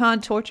 shit, you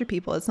can't torture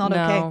people. It's not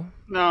okay.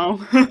 No.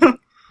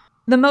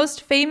 The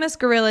most famous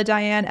gorilla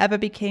Diane ever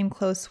became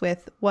close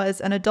with was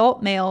an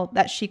adult male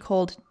that she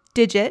called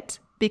Digit,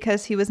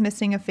 because he was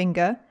missing a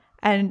finger,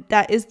 and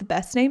that is the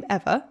best name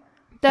ever.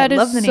 That I is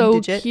love the so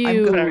name Digit.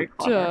 cute. Very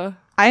clever.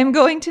 I am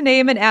going to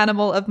name an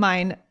animal of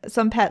mine,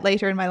 some pet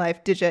later in my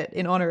life, Digit,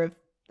 in honor of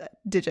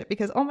Digit,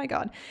 because oh my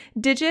god,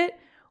 Digit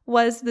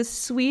was the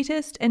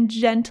sweetest and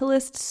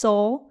gentlest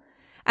soul.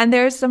 And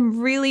there's some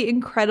really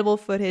incredible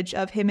footage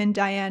of him and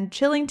Diane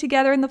chilling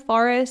together in the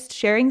forest,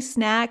 sharing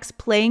snacks,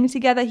 playing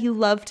together. He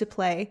loved to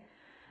play.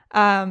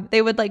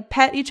 They would like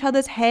pet each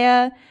other's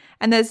hair.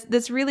 And there's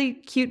this really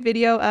cute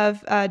video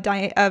of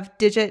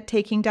Digit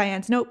taking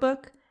Diane's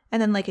notebook and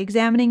then like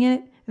examining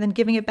it and then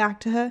giving it back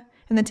to her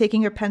and then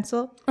taking her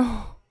pencil,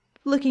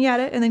 looking at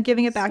it and then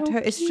giving it back to her.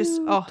 It's just,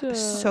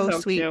 so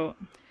sweet. Cute.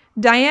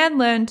 Diane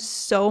learned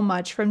so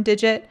much from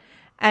Digit,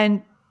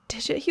 and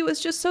Digit, he was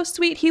just so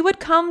sweet. He would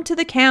come to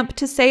the camp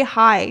to say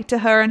hi to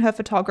her and her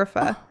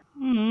photographer.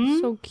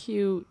 So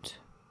cute.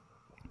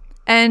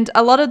 And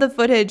a lot of the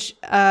footage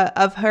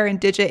of her and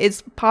Digit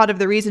is part of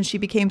the reason she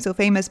became so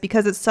famous,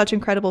 because it's such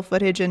incredible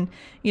footage. And,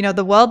 you know,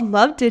 the world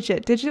loved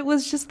Digit. Digit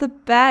was just the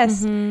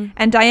best.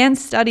 And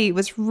Diane's study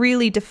was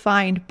really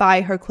defined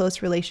by her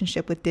close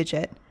relationship with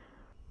Digit.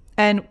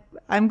 And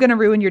I'm going to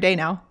ruin your day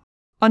now.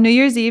 On New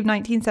Year's Eve,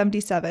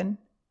 1977,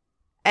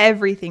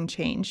 everything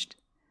changed.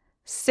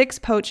 6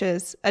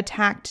 poachers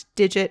attacked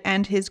Digit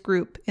and his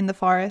group in the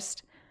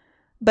forest.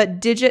 But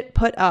Digit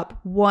put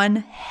up one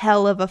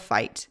hell of a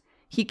fight.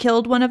 He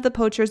killed one of the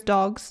poachers'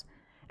 dogs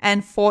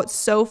and fought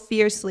so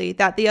fiercely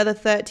that the other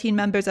 13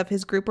 members of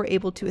his group were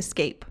able to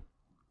escape.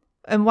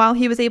 And while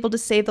he was able to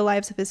save the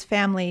lives of his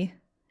family,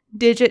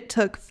 Digit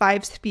took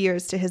 5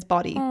 spears to his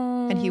body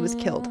and he was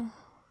killed.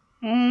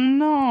 Oh,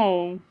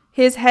 no.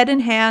 His head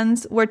and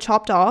hands were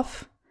chopped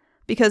off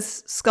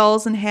because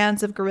skulls and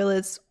hands of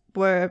gorillas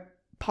were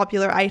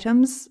popular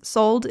items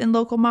sold in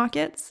local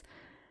markets.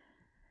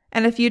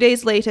 And a few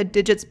days later,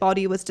 Digit's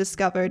body was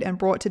discovered and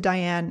brought to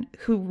Diane,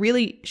 who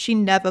really, she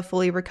never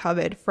fully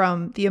recovered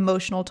from the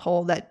emotional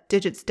toll that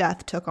Digit's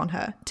death took on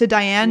her. To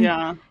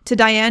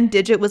Diane,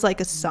 Digit was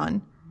like a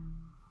son.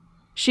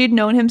 She'd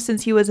known him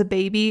since he was a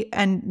baby,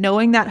 and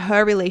knowing that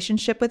her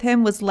relationship with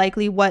him was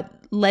likely what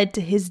led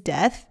to his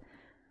death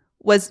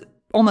was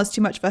almost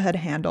too much for her to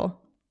handle.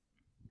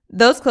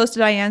 Those close to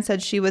Diane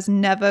said she was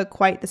never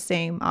quite the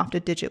same after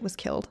Digit was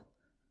killed.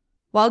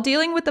 While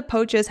dealing with the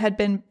poachers had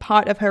been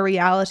part of her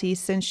reality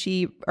since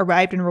she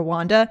arrived in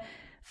Rwanda,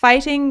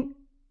 fighting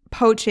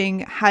poaching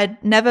had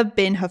never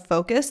been her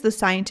focus. The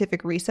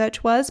scientific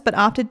research was, but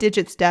after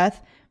Digit's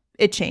death,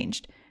 it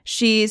changed.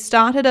 She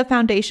started a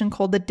foundation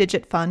called the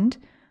Digit Fund,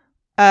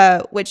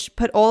 which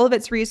put all of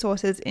its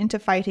resources into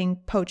fighting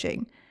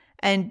poaching.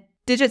 And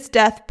Digit's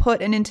death put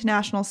an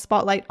international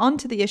spotlight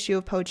onto the issue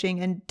of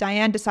poaching, and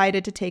Diane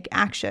decided to take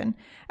action.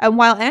 And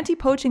while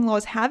anti-poaching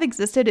laws have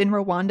existed in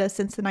Rwanda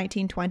since the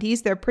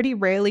 1920s, they're pretty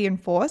rarely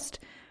enforced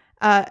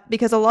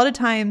because a lot of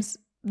times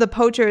the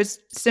poachers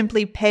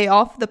simply pay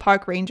off the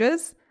park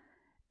rangers,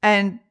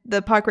 and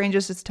the park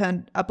rangers just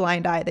turn a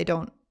blind eye. They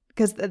don't,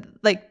 because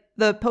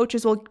the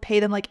poachers will pay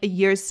them like a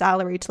year's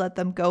salary to let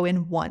them go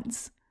in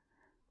once.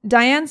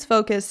 Diane's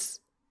focus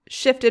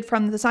shifted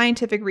from the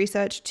scientific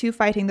research to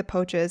fighting the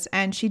poachers,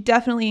 and she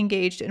definitely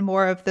engaged in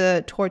more of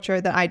the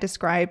torture that I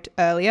described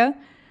earlier.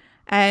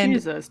 And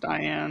Jesus,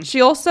 Diane.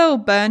 she also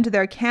burned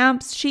their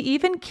camps. She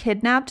even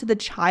kidnapped the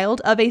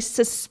child of a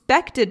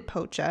suspected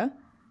poacher,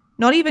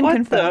 not even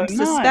confirmed,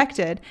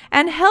 suspected,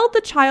 and held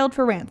the child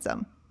for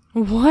ransom.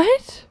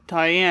 What?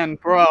 Diane,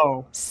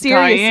 bro.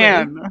 Seriously.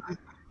 Diane,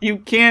 you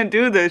can't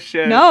do this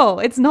shit. No,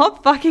 it's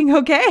not fucking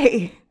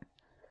okay.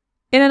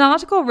 In an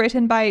article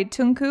written by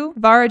Tunku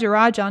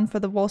Varadarajan for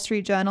the Wall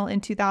Street Journal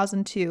in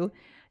 2002,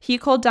 he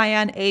called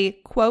Diane a,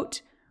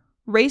 quote,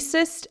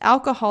 racist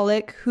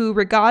alcoholic who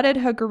regarded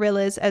her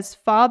gorillas as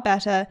far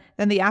better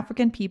than the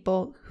African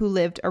people who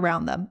lived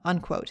around them,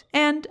 unquote,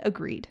 and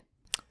agreed.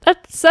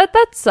 That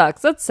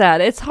sucks. That's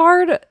sad. It's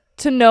hard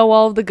to know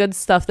all of the good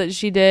stuff that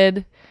she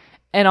did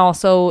and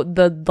also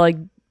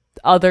the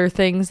other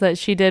things that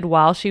she did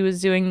while she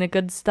was doing the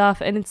good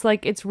stuff. And it's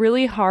like, it's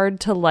really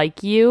hard to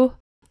like you.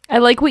 I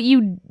like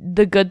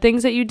the good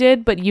things that you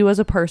did, but you as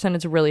a person,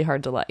 it's really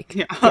hard to like.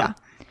 Yeah.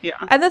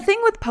 And the thing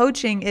with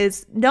poaching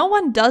is no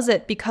one does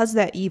it because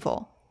they're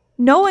evil.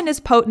 No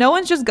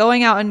one's just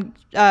going out and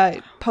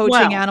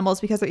poaching animals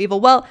because they're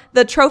evil. Well,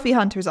 the trophy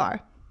hunters are.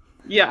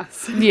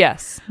 Yes.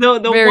 Yes. The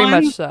very one,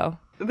 much so.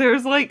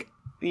 There's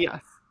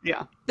yes.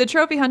 Yeah. The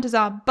trophy hunters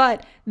are,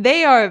 but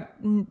they are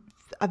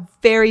a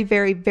very,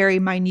 very, very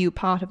minute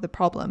part of the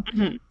problem.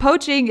 Mm-hmm.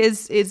 Poaching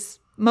is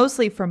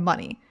mostly for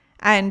money.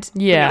 And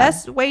the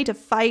best way to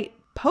fight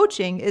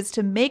poaching is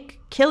to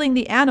make killing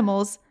the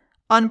animals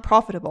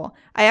unprofitable.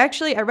 I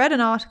read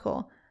an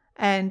article,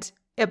 and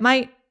I'm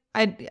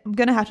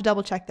going to have to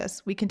double check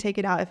this. We can take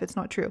it out if it's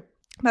not true.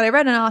 But I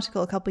read an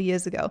article a couple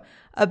years ago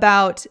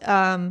about,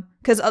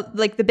 because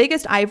the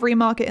biggest ivory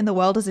market in the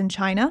world is in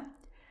China.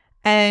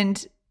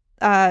 And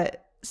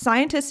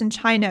scientists in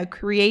China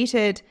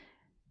created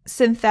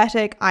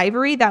synthetic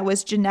ivory that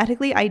was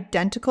genetically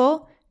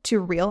identical to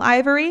real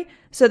ivory.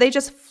 So they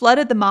just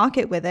flooded the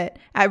market with it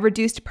at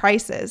reduced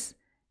prices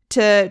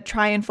to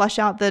try and flush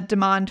out the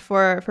demand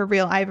for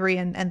real ivory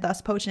and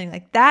thus poaching.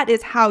 Like, that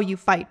is how you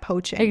fight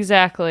poaching.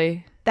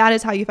 Exactly. That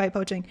is how you fight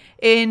poaching.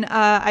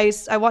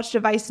 I watched a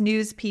Vice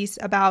News piece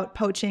about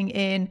poaching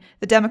in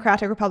the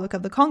Democratic Republic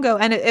of the Congo,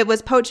 and it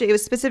was poaching. It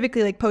was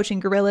specifically like poaching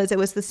gorillas. It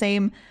was the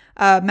same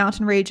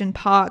mountain region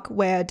park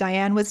where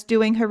Dian was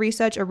doing her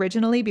research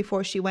originally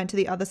before she went to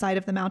the other side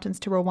of the mountains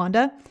to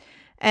Rwanda.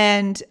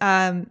 And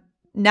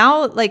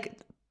now, like,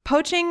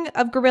 poaching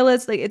of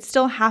gorillas, like, it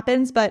still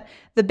happens, but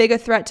the bigger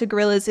threat to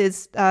gorillas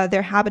is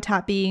their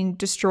habitat being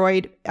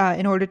destroyed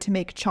in order to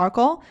make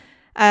charcoal.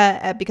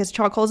 Because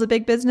charcoal is a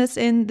big business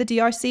in the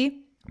DRC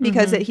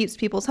because it heats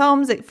people's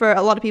homes. For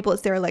a lot of people,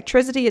 it's their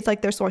electricity. It's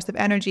like their source of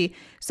energy.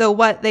 So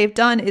what they've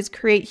done is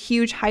create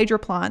huge hydro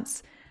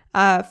plants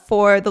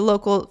for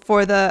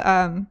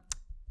the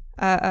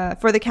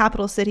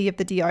capital city of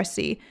the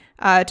DRC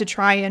to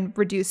try and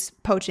reduce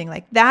poaching.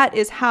 Like, that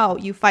is how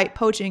you fight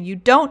poaching. You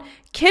don't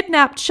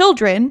kidnap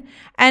children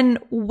and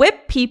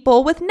whip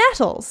people with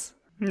nettles.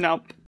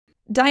 Nope.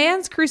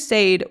 Dian's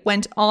crusade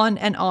went on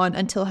and on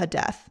until her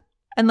death.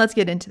 And let's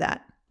get into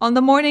that. On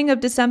the morning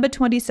of December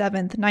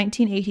 27th,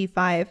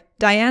 1985,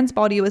 Dian's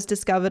body was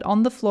discovered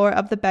on the floor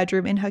of the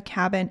bedroom in her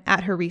cabin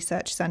at her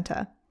research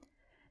center.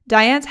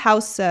 Dian's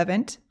house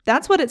servant,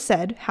 that's what it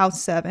said,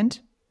 house servant.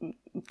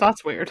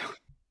 That's weird.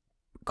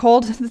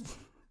 Called,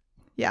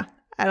 yeah,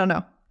 I don't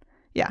know.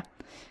 Yeah.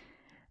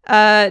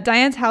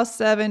 Dian's house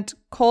servant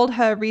called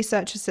her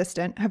research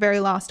assistant, her very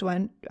last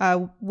one,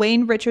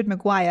 Wayne Richard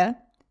McGuire,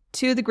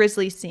 to the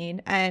grisly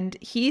scene. And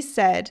he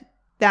said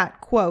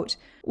that, quote,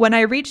 "When I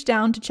reached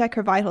down to check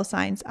her vital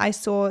signs, I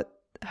saw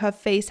her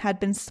face had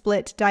been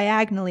split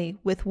diagonally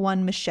with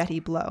one machete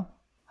blow."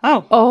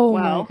 Oh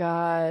wow. my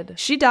God.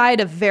 She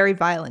died a very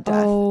violent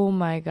death. Oh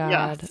my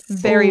God. Yes.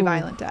 Very Ooh.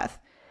 violent death.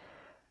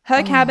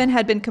 Her cabin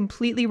had been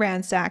completely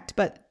ransacked,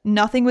 but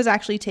nothing was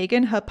actually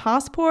taken. Her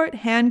passport,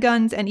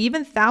 handguns, and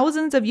even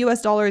thousands of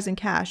US dollars in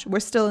cash were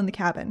still in the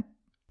cabin.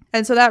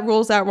 And so that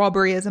rules out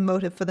robbery as a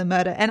motive for the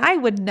murder. And I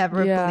would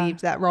never have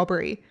believed that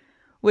robbery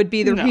would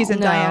be the reason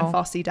Dian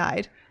Fossey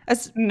died.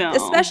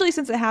 Especially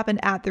since it happened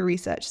at the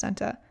research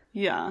center.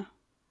 Yeah.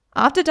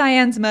 After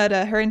Dian's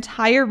murder, her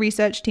entire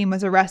research team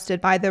was arrested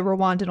by the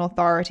Rwandan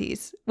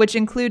authorities, which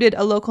included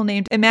a local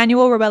named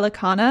Emmanuel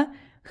Rabelakana,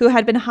 who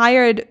had been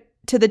hired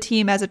to the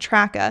team as a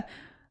tracker,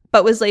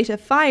 but was later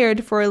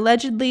fired for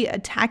allegedly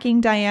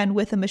attacking Dian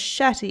with a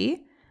machete,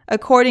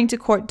 according to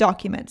court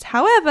documents.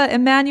 However,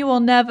 Emmanuel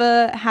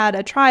never had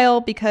a trial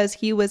because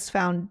he was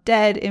found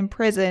dead in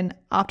prison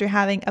after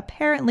having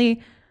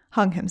apparently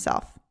hung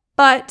himself.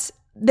 But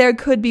there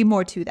could be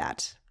more to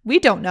that. We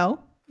don't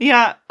know.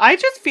 Yeah, I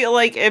just feel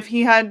like if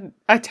he had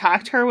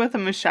attacked her with a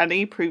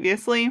machete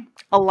previously,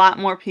 a lot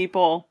more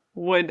people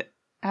would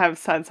have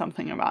said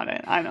something about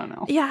it. I don't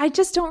know. Yeah, I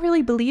just don't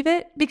really believe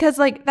it because,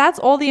 like, that's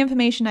all the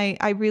information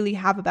I really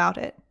have about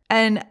it.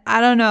 And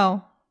I don't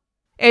know.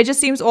 It just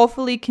seems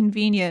awfully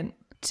convenient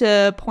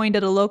to point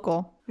at a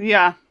local.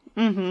 Yeah.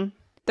 Mm-hmm.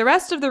 The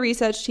rest of the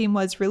research team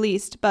was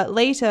released, but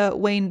later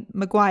Wayne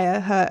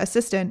McGuire, her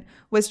assistant,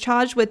 was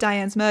charged with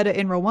Dian's murder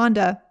in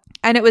Rwanda.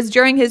 And it was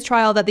during his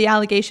trial that the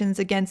allegations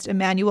against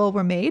Emmanuel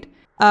were made.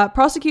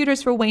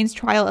 Prosecutors for Wayne's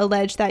trial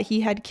alleged that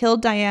he had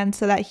killed Dian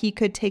so that he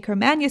could take her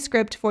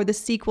manuscript for the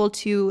sequel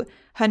to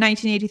her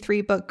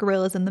 1983 book,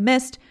 Gorillas in the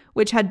Mist,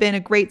 which had been a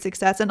great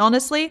success. And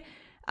honestly,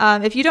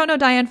 if you don't know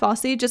Dian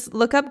Fossey, just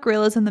look up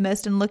Gorillas in the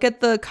Mist and look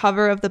at the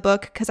cover of the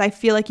book, because I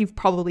feel like you've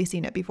probably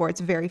seen it before.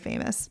 It's very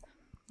famous.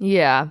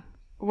 Yeah.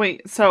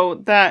 Wait,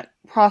 so that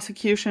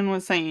prosecution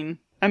was saying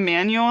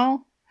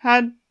Emmanuel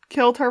had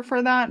killed her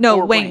for that? No,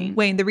 or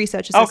Wayne, the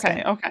research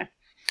assistant.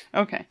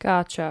 Okay.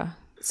 Gotcha.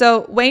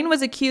 So Wayne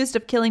was accused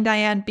of killing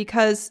Dian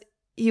because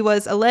he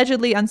was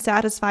allegedly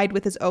unsatisfied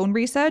with his own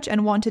research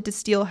and wanted to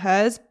steal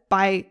hers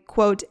by,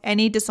 quote,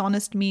 any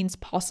dishonest means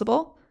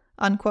possible,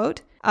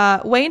 unquote.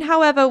 Wayne,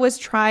 however, was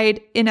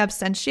tried in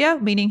absentia,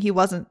 meaning he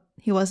wasn't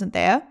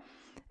there.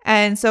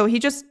 And so he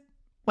just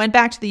went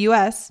back to the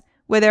US,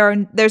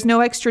 where there's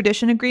no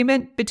extradition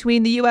agreement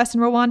between the US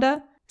and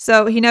Rwanda.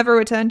 So he never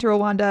returned to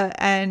Rwanda,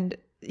 and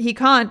he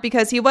can't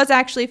because he was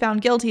actually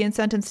found guilty and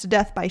sentenced to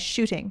death by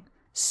shooting.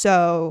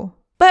 So,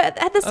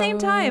 but at the same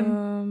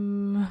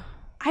time,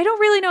 I don't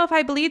really know if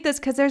I believe this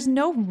because there's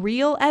no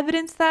real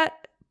evidence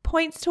that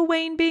points to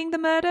Wayne being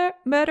the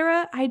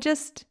murderer. I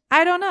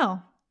don't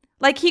know.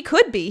 Like, he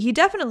could be. He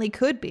definitely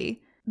could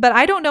be. But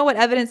I don't know what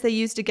evidence they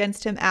used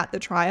against him at the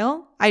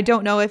trial. I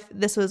don't know if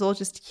this was all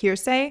just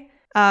hearsay.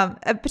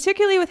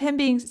 Particularly with him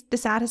being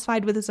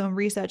dissatisfied with his own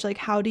research. Like,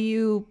 how do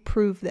you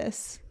prove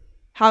this?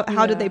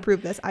 How did they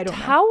prove this? I don't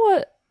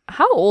know.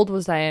 How old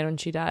was Dian when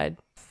she died?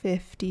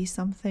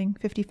 50-something,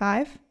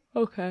 55?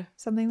 Okay.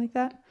 Something like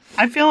that.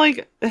 I feel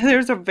like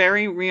there's a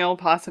very real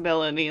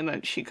possibility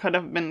that she could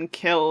have been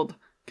killed,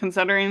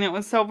 considering it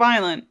was so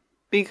violent,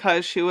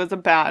 because she was a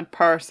bad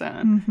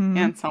person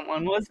and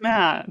someone was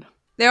mad.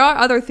 There are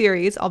other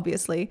theories,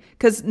 obviously,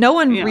 because no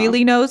one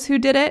really knows who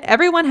did it.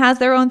 Everyone has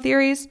their own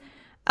theories.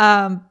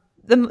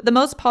 The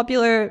most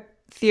popular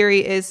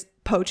theory is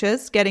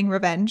poachers getting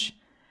revenge.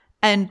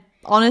 And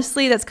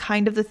honestly, that's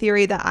kind of the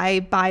theory that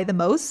I buy the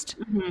most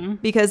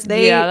because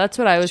Yeah, that's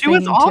what I was She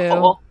was thinking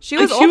awful. too. She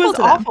was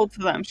awful to them. to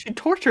them. She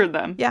tortured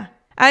them. Yeah.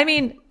 I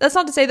mean, that's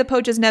not to say the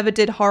poachers never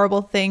did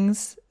horrible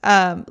things,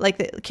 like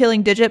the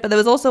killing Digit, but there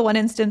was also one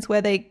instance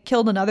where they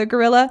killed another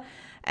gorilla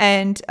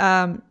and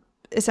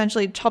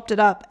essentially chopped it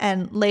up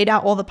and laid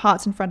out all the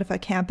parts in front of her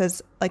camp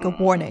as like a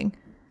warning.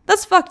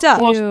 That's fucked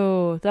up.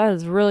 Ew, that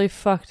is really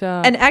fucked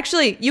up. And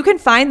actually, you can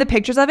find the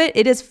pictures of it.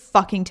 It is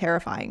fucking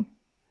terrifying.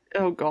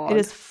 Oh god. It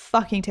is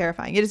fucking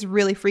terrifying. It is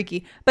really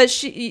freaky. But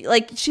she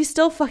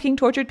still fucking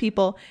tortured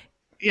people,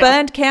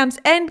 burned camps,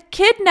 and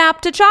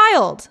kidnapped a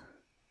child.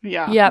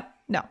 Yeah. Yep.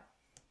 No.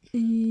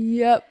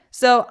 Yep.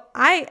 So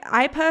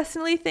I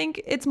personally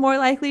think it's more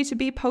likely to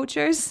be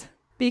poachers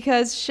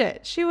because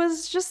shit, she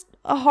was just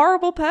a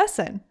horrible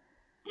person.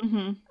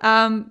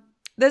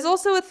 There's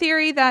also a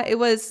theory that it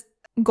was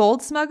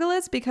gold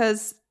smugglers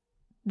because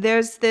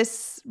there's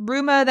this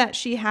rumor that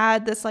she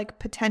had this like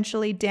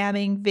potentially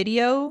damning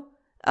video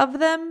of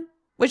them,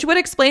 which would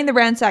explain the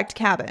ransacked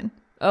cabin.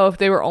 Oh, if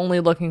they were only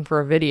looking for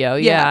a video,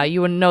 Yeah.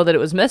 you wouldn't know that it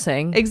was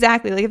missing.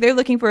 Exactly. Like if they're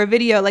looking for a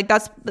video, like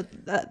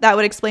that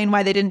would explain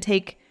why they didn't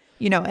take,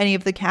 any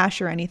of the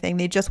cash or anything.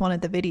 They just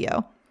wanted the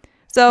video.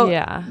 So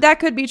Yeah. that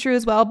could be true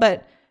as well,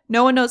 but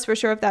no one knows for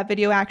sure if that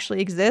video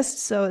actually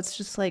exists. So it's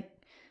just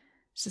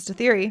a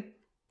theory.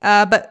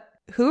 But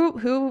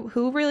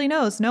who really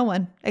knows? No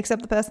one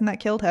except the person that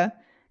killed her,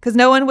 because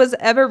no one was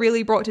ever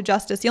really brought to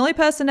justice. The only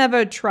person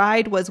ever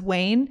tried was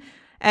Wayne.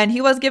 And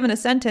he was given a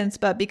sentence,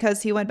 but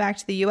because he went back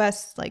to the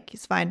U.S.,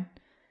 he's fine.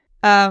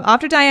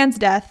 After Diane's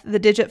death, the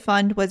Digit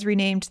Fund was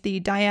renamed the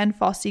Dian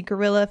Fossey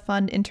Gorilla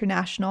Fund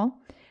International,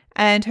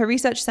 and her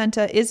research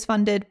center is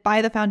funded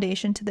by the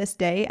foundation to this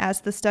day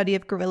as the study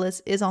of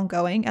gorillas is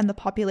ongoing, and the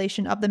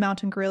population of the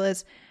mountain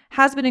gorillas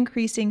has been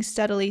increasing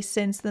steadily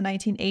since the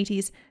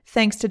 1980s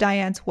thanks to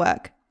Diane's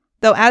work.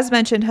 Though, as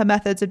mentioned, her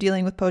methods of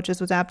dealing with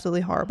poachers was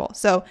absolutely horrible.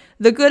 So,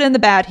 the good and the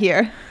bad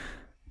here.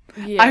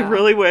 Yeah. I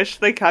really wish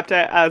they kept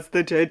it as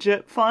the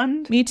Digit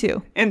Fund Me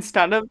too.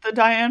 instead of the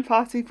Dian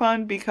Fossey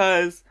Fund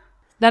because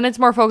Then it's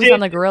more focused on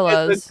the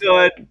gorillas. is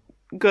a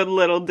good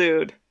little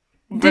dude.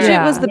 Digit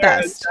Yeah. was the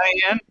Whereas best.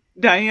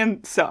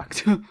 Diane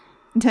sucked.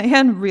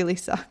 Diane really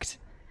sucked.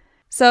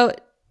 So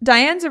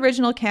Diane's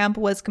original camp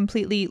was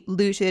completely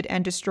looted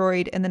and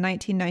destroyed in the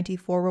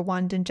 1994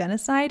 Rwandan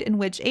genocide, in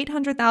which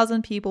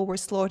 800,000 people were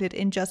slaughtered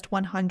in just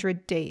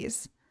 100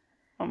 days.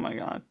 Oh my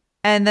god.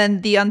 And then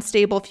the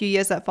unstable few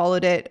years that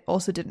followed it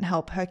also didn't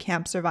help her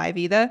camp survive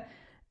either.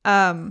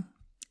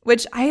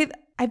 Which I've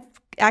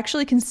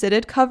actually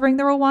considered covering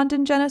the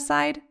Rwandan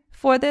genocide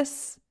for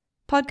this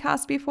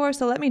podcast before.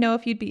 So let me know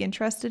if you'd be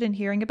interested in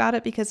hearing about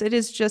it, because it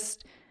is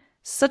just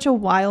such a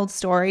wild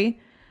story.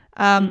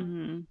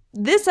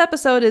 This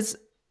episode is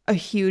a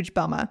huge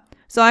bummer.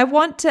 So I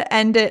want to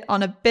end it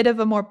on a bit of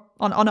a more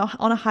on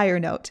a higher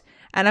note.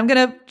 And I'm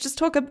going to just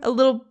talk a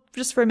little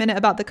just for a minute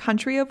about the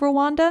country of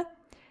Rwanda.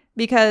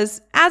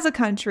 Because as a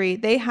country,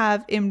 they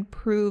have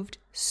improved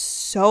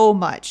so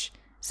much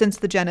since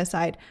the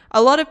genocide.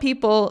 A lot of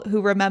people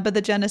who remember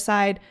the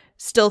genocide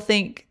still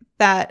think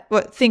that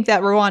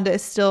Rwanda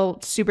is still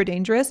super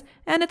dangerous,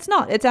 and it's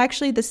not. It's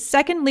actually the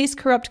second least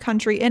corrupt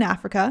country in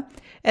Africa.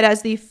 It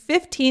has the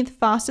 15th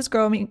fastest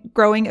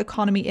growing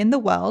economy in the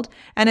world,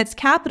 and its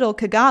capital,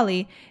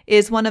 Kigali,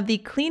 is one of the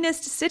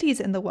cleanest cities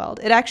in the world.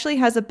 It actually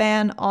has a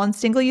ban on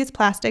single-use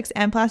plastics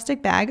and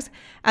plastic bags,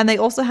 and they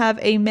also have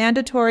a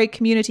mandatory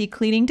community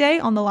cleaning day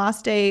on the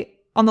last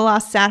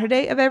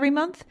Saturday of every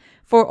month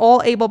for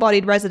all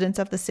able-bodied residents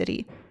of the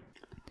city.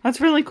 That's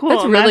really cool.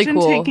 That's really Imagine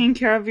cool. taking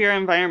care of your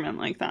environment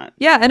like that.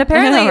 Yeah, and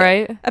apparently,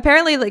 right?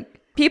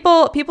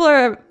 People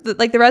are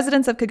like the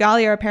residents of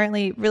Kigali are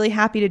apparently really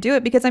happy to do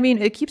it because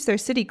it keeps their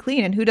city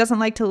clean, and who doesn't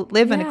like to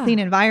live in a clean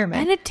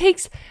environment? And it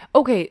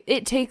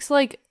takes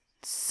like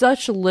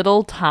such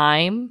little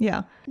time.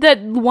 Yeah.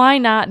 That why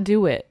not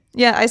do it?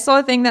 Yeah, I saw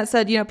a thing that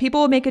said,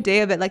 people will make a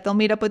day of it. Like they'll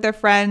meet up with their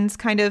friends,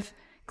 kind of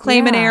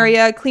claim an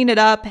area, clean it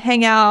up,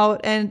 hang out,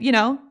 and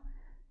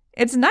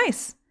it's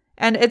nice.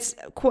 And it's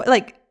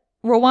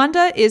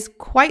Rwanda is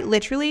quite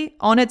literally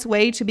on its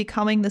way to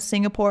becoming the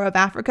Singapore of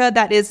Africa.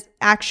 That is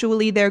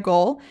actually their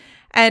goal.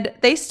 And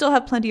they still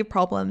have plenty of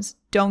problems.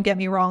 Don't get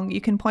me wrong.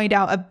 You can point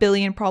out a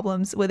billion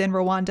problems within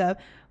Rwanda.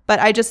 But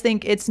I just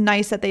think it's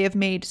nice that they have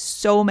made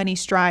so many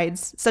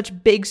strides,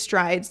 such big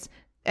strides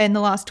in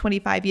the last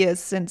 25 years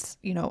since,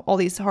 all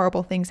these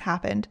horrible things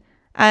happened.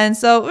 And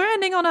so we're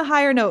ending on a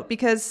higher note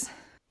because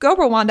go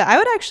Rwanda. I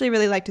would actually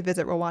really like to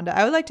visit Rwanda.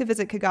 I would like to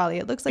visit Kigali.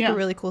 It looks like a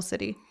really cool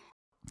city.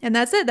 And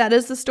that's it. That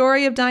is the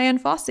story of Dian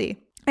Fossey,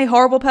 a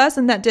horrible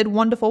person that did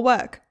wonderful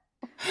work.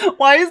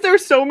 Why is there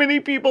so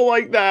many people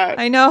like that?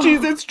 I know.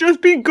 Jesus,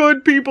 just be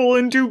good people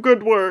and do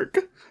good work.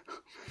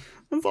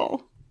 That's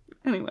all.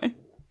 Anyway.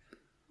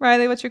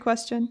 Riley, what's your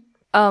question?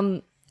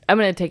 I'm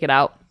gonna take it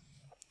out.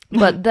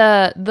 But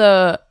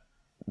the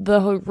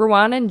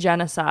Rwandan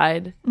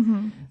genocide,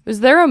 was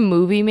there a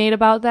movie made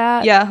about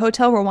that? Yeah,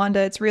 Hotel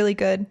Rwanda. It's really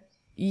good.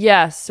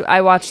 Yes,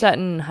 I watched that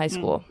in high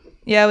school.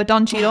 Yeah, with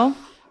Don Cheadle.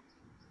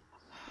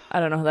 I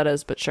don't know who that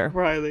is, but sure.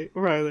 Riley.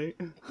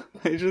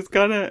 I just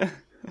got a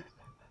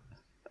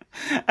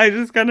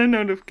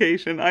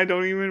notification. I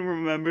don't even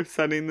remember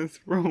setting this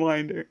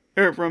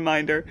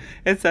reminder.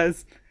 It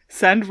says,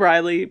 send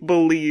Riley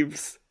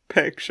believes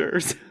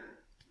pictures.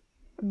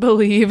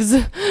 Believes.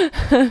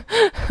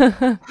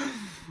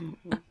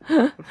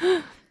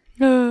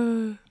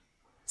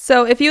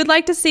 So if you would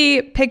like to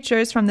see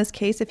pictures from this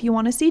case, if you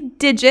want to see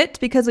Digit,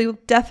 because we will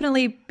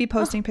definitely be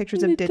posting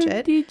pictures of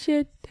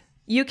Digit,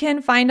 you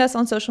can find us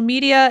on social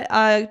media.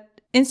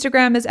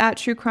 Instagram is at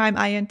True Crime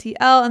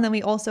INTL, and then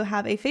we also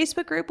have a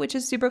Facebook group, which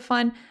is super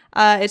fun.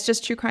 It's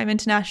just True Crime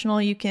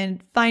International. You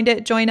can find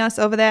it, join us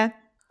over there.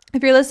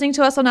 If you're listening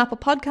to us on Apple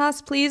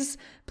Podcasts, please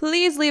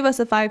leave us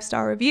a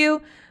 5-star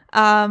review.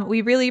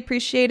 We really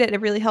appreciate it.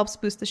 It really helps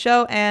boost the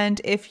show.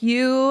 And if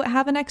you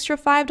have an extra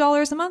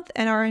 $5 a month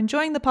and are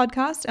enjoying the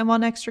podcast and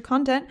want extra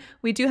content,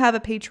 we do have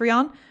a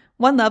Patreon,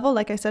 one level,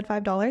 like I said,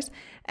 $5,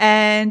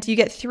 and you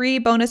get 3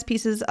 bonus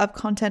pieces of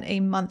content a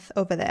month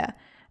over there.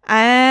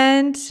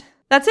 And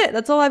that's it.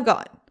 That's all I've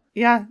got.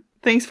 Yeah.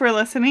 Thanks for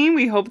listening.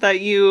 We hope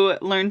that you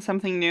learned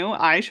something new.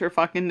 I sure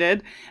fucking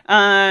did.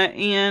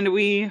 And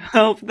we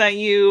hope that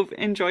you've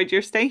enjoyed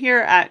your stay here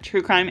at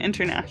True Crime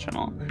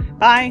International.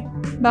 Bye.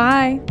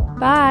 Bye.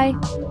 Bye.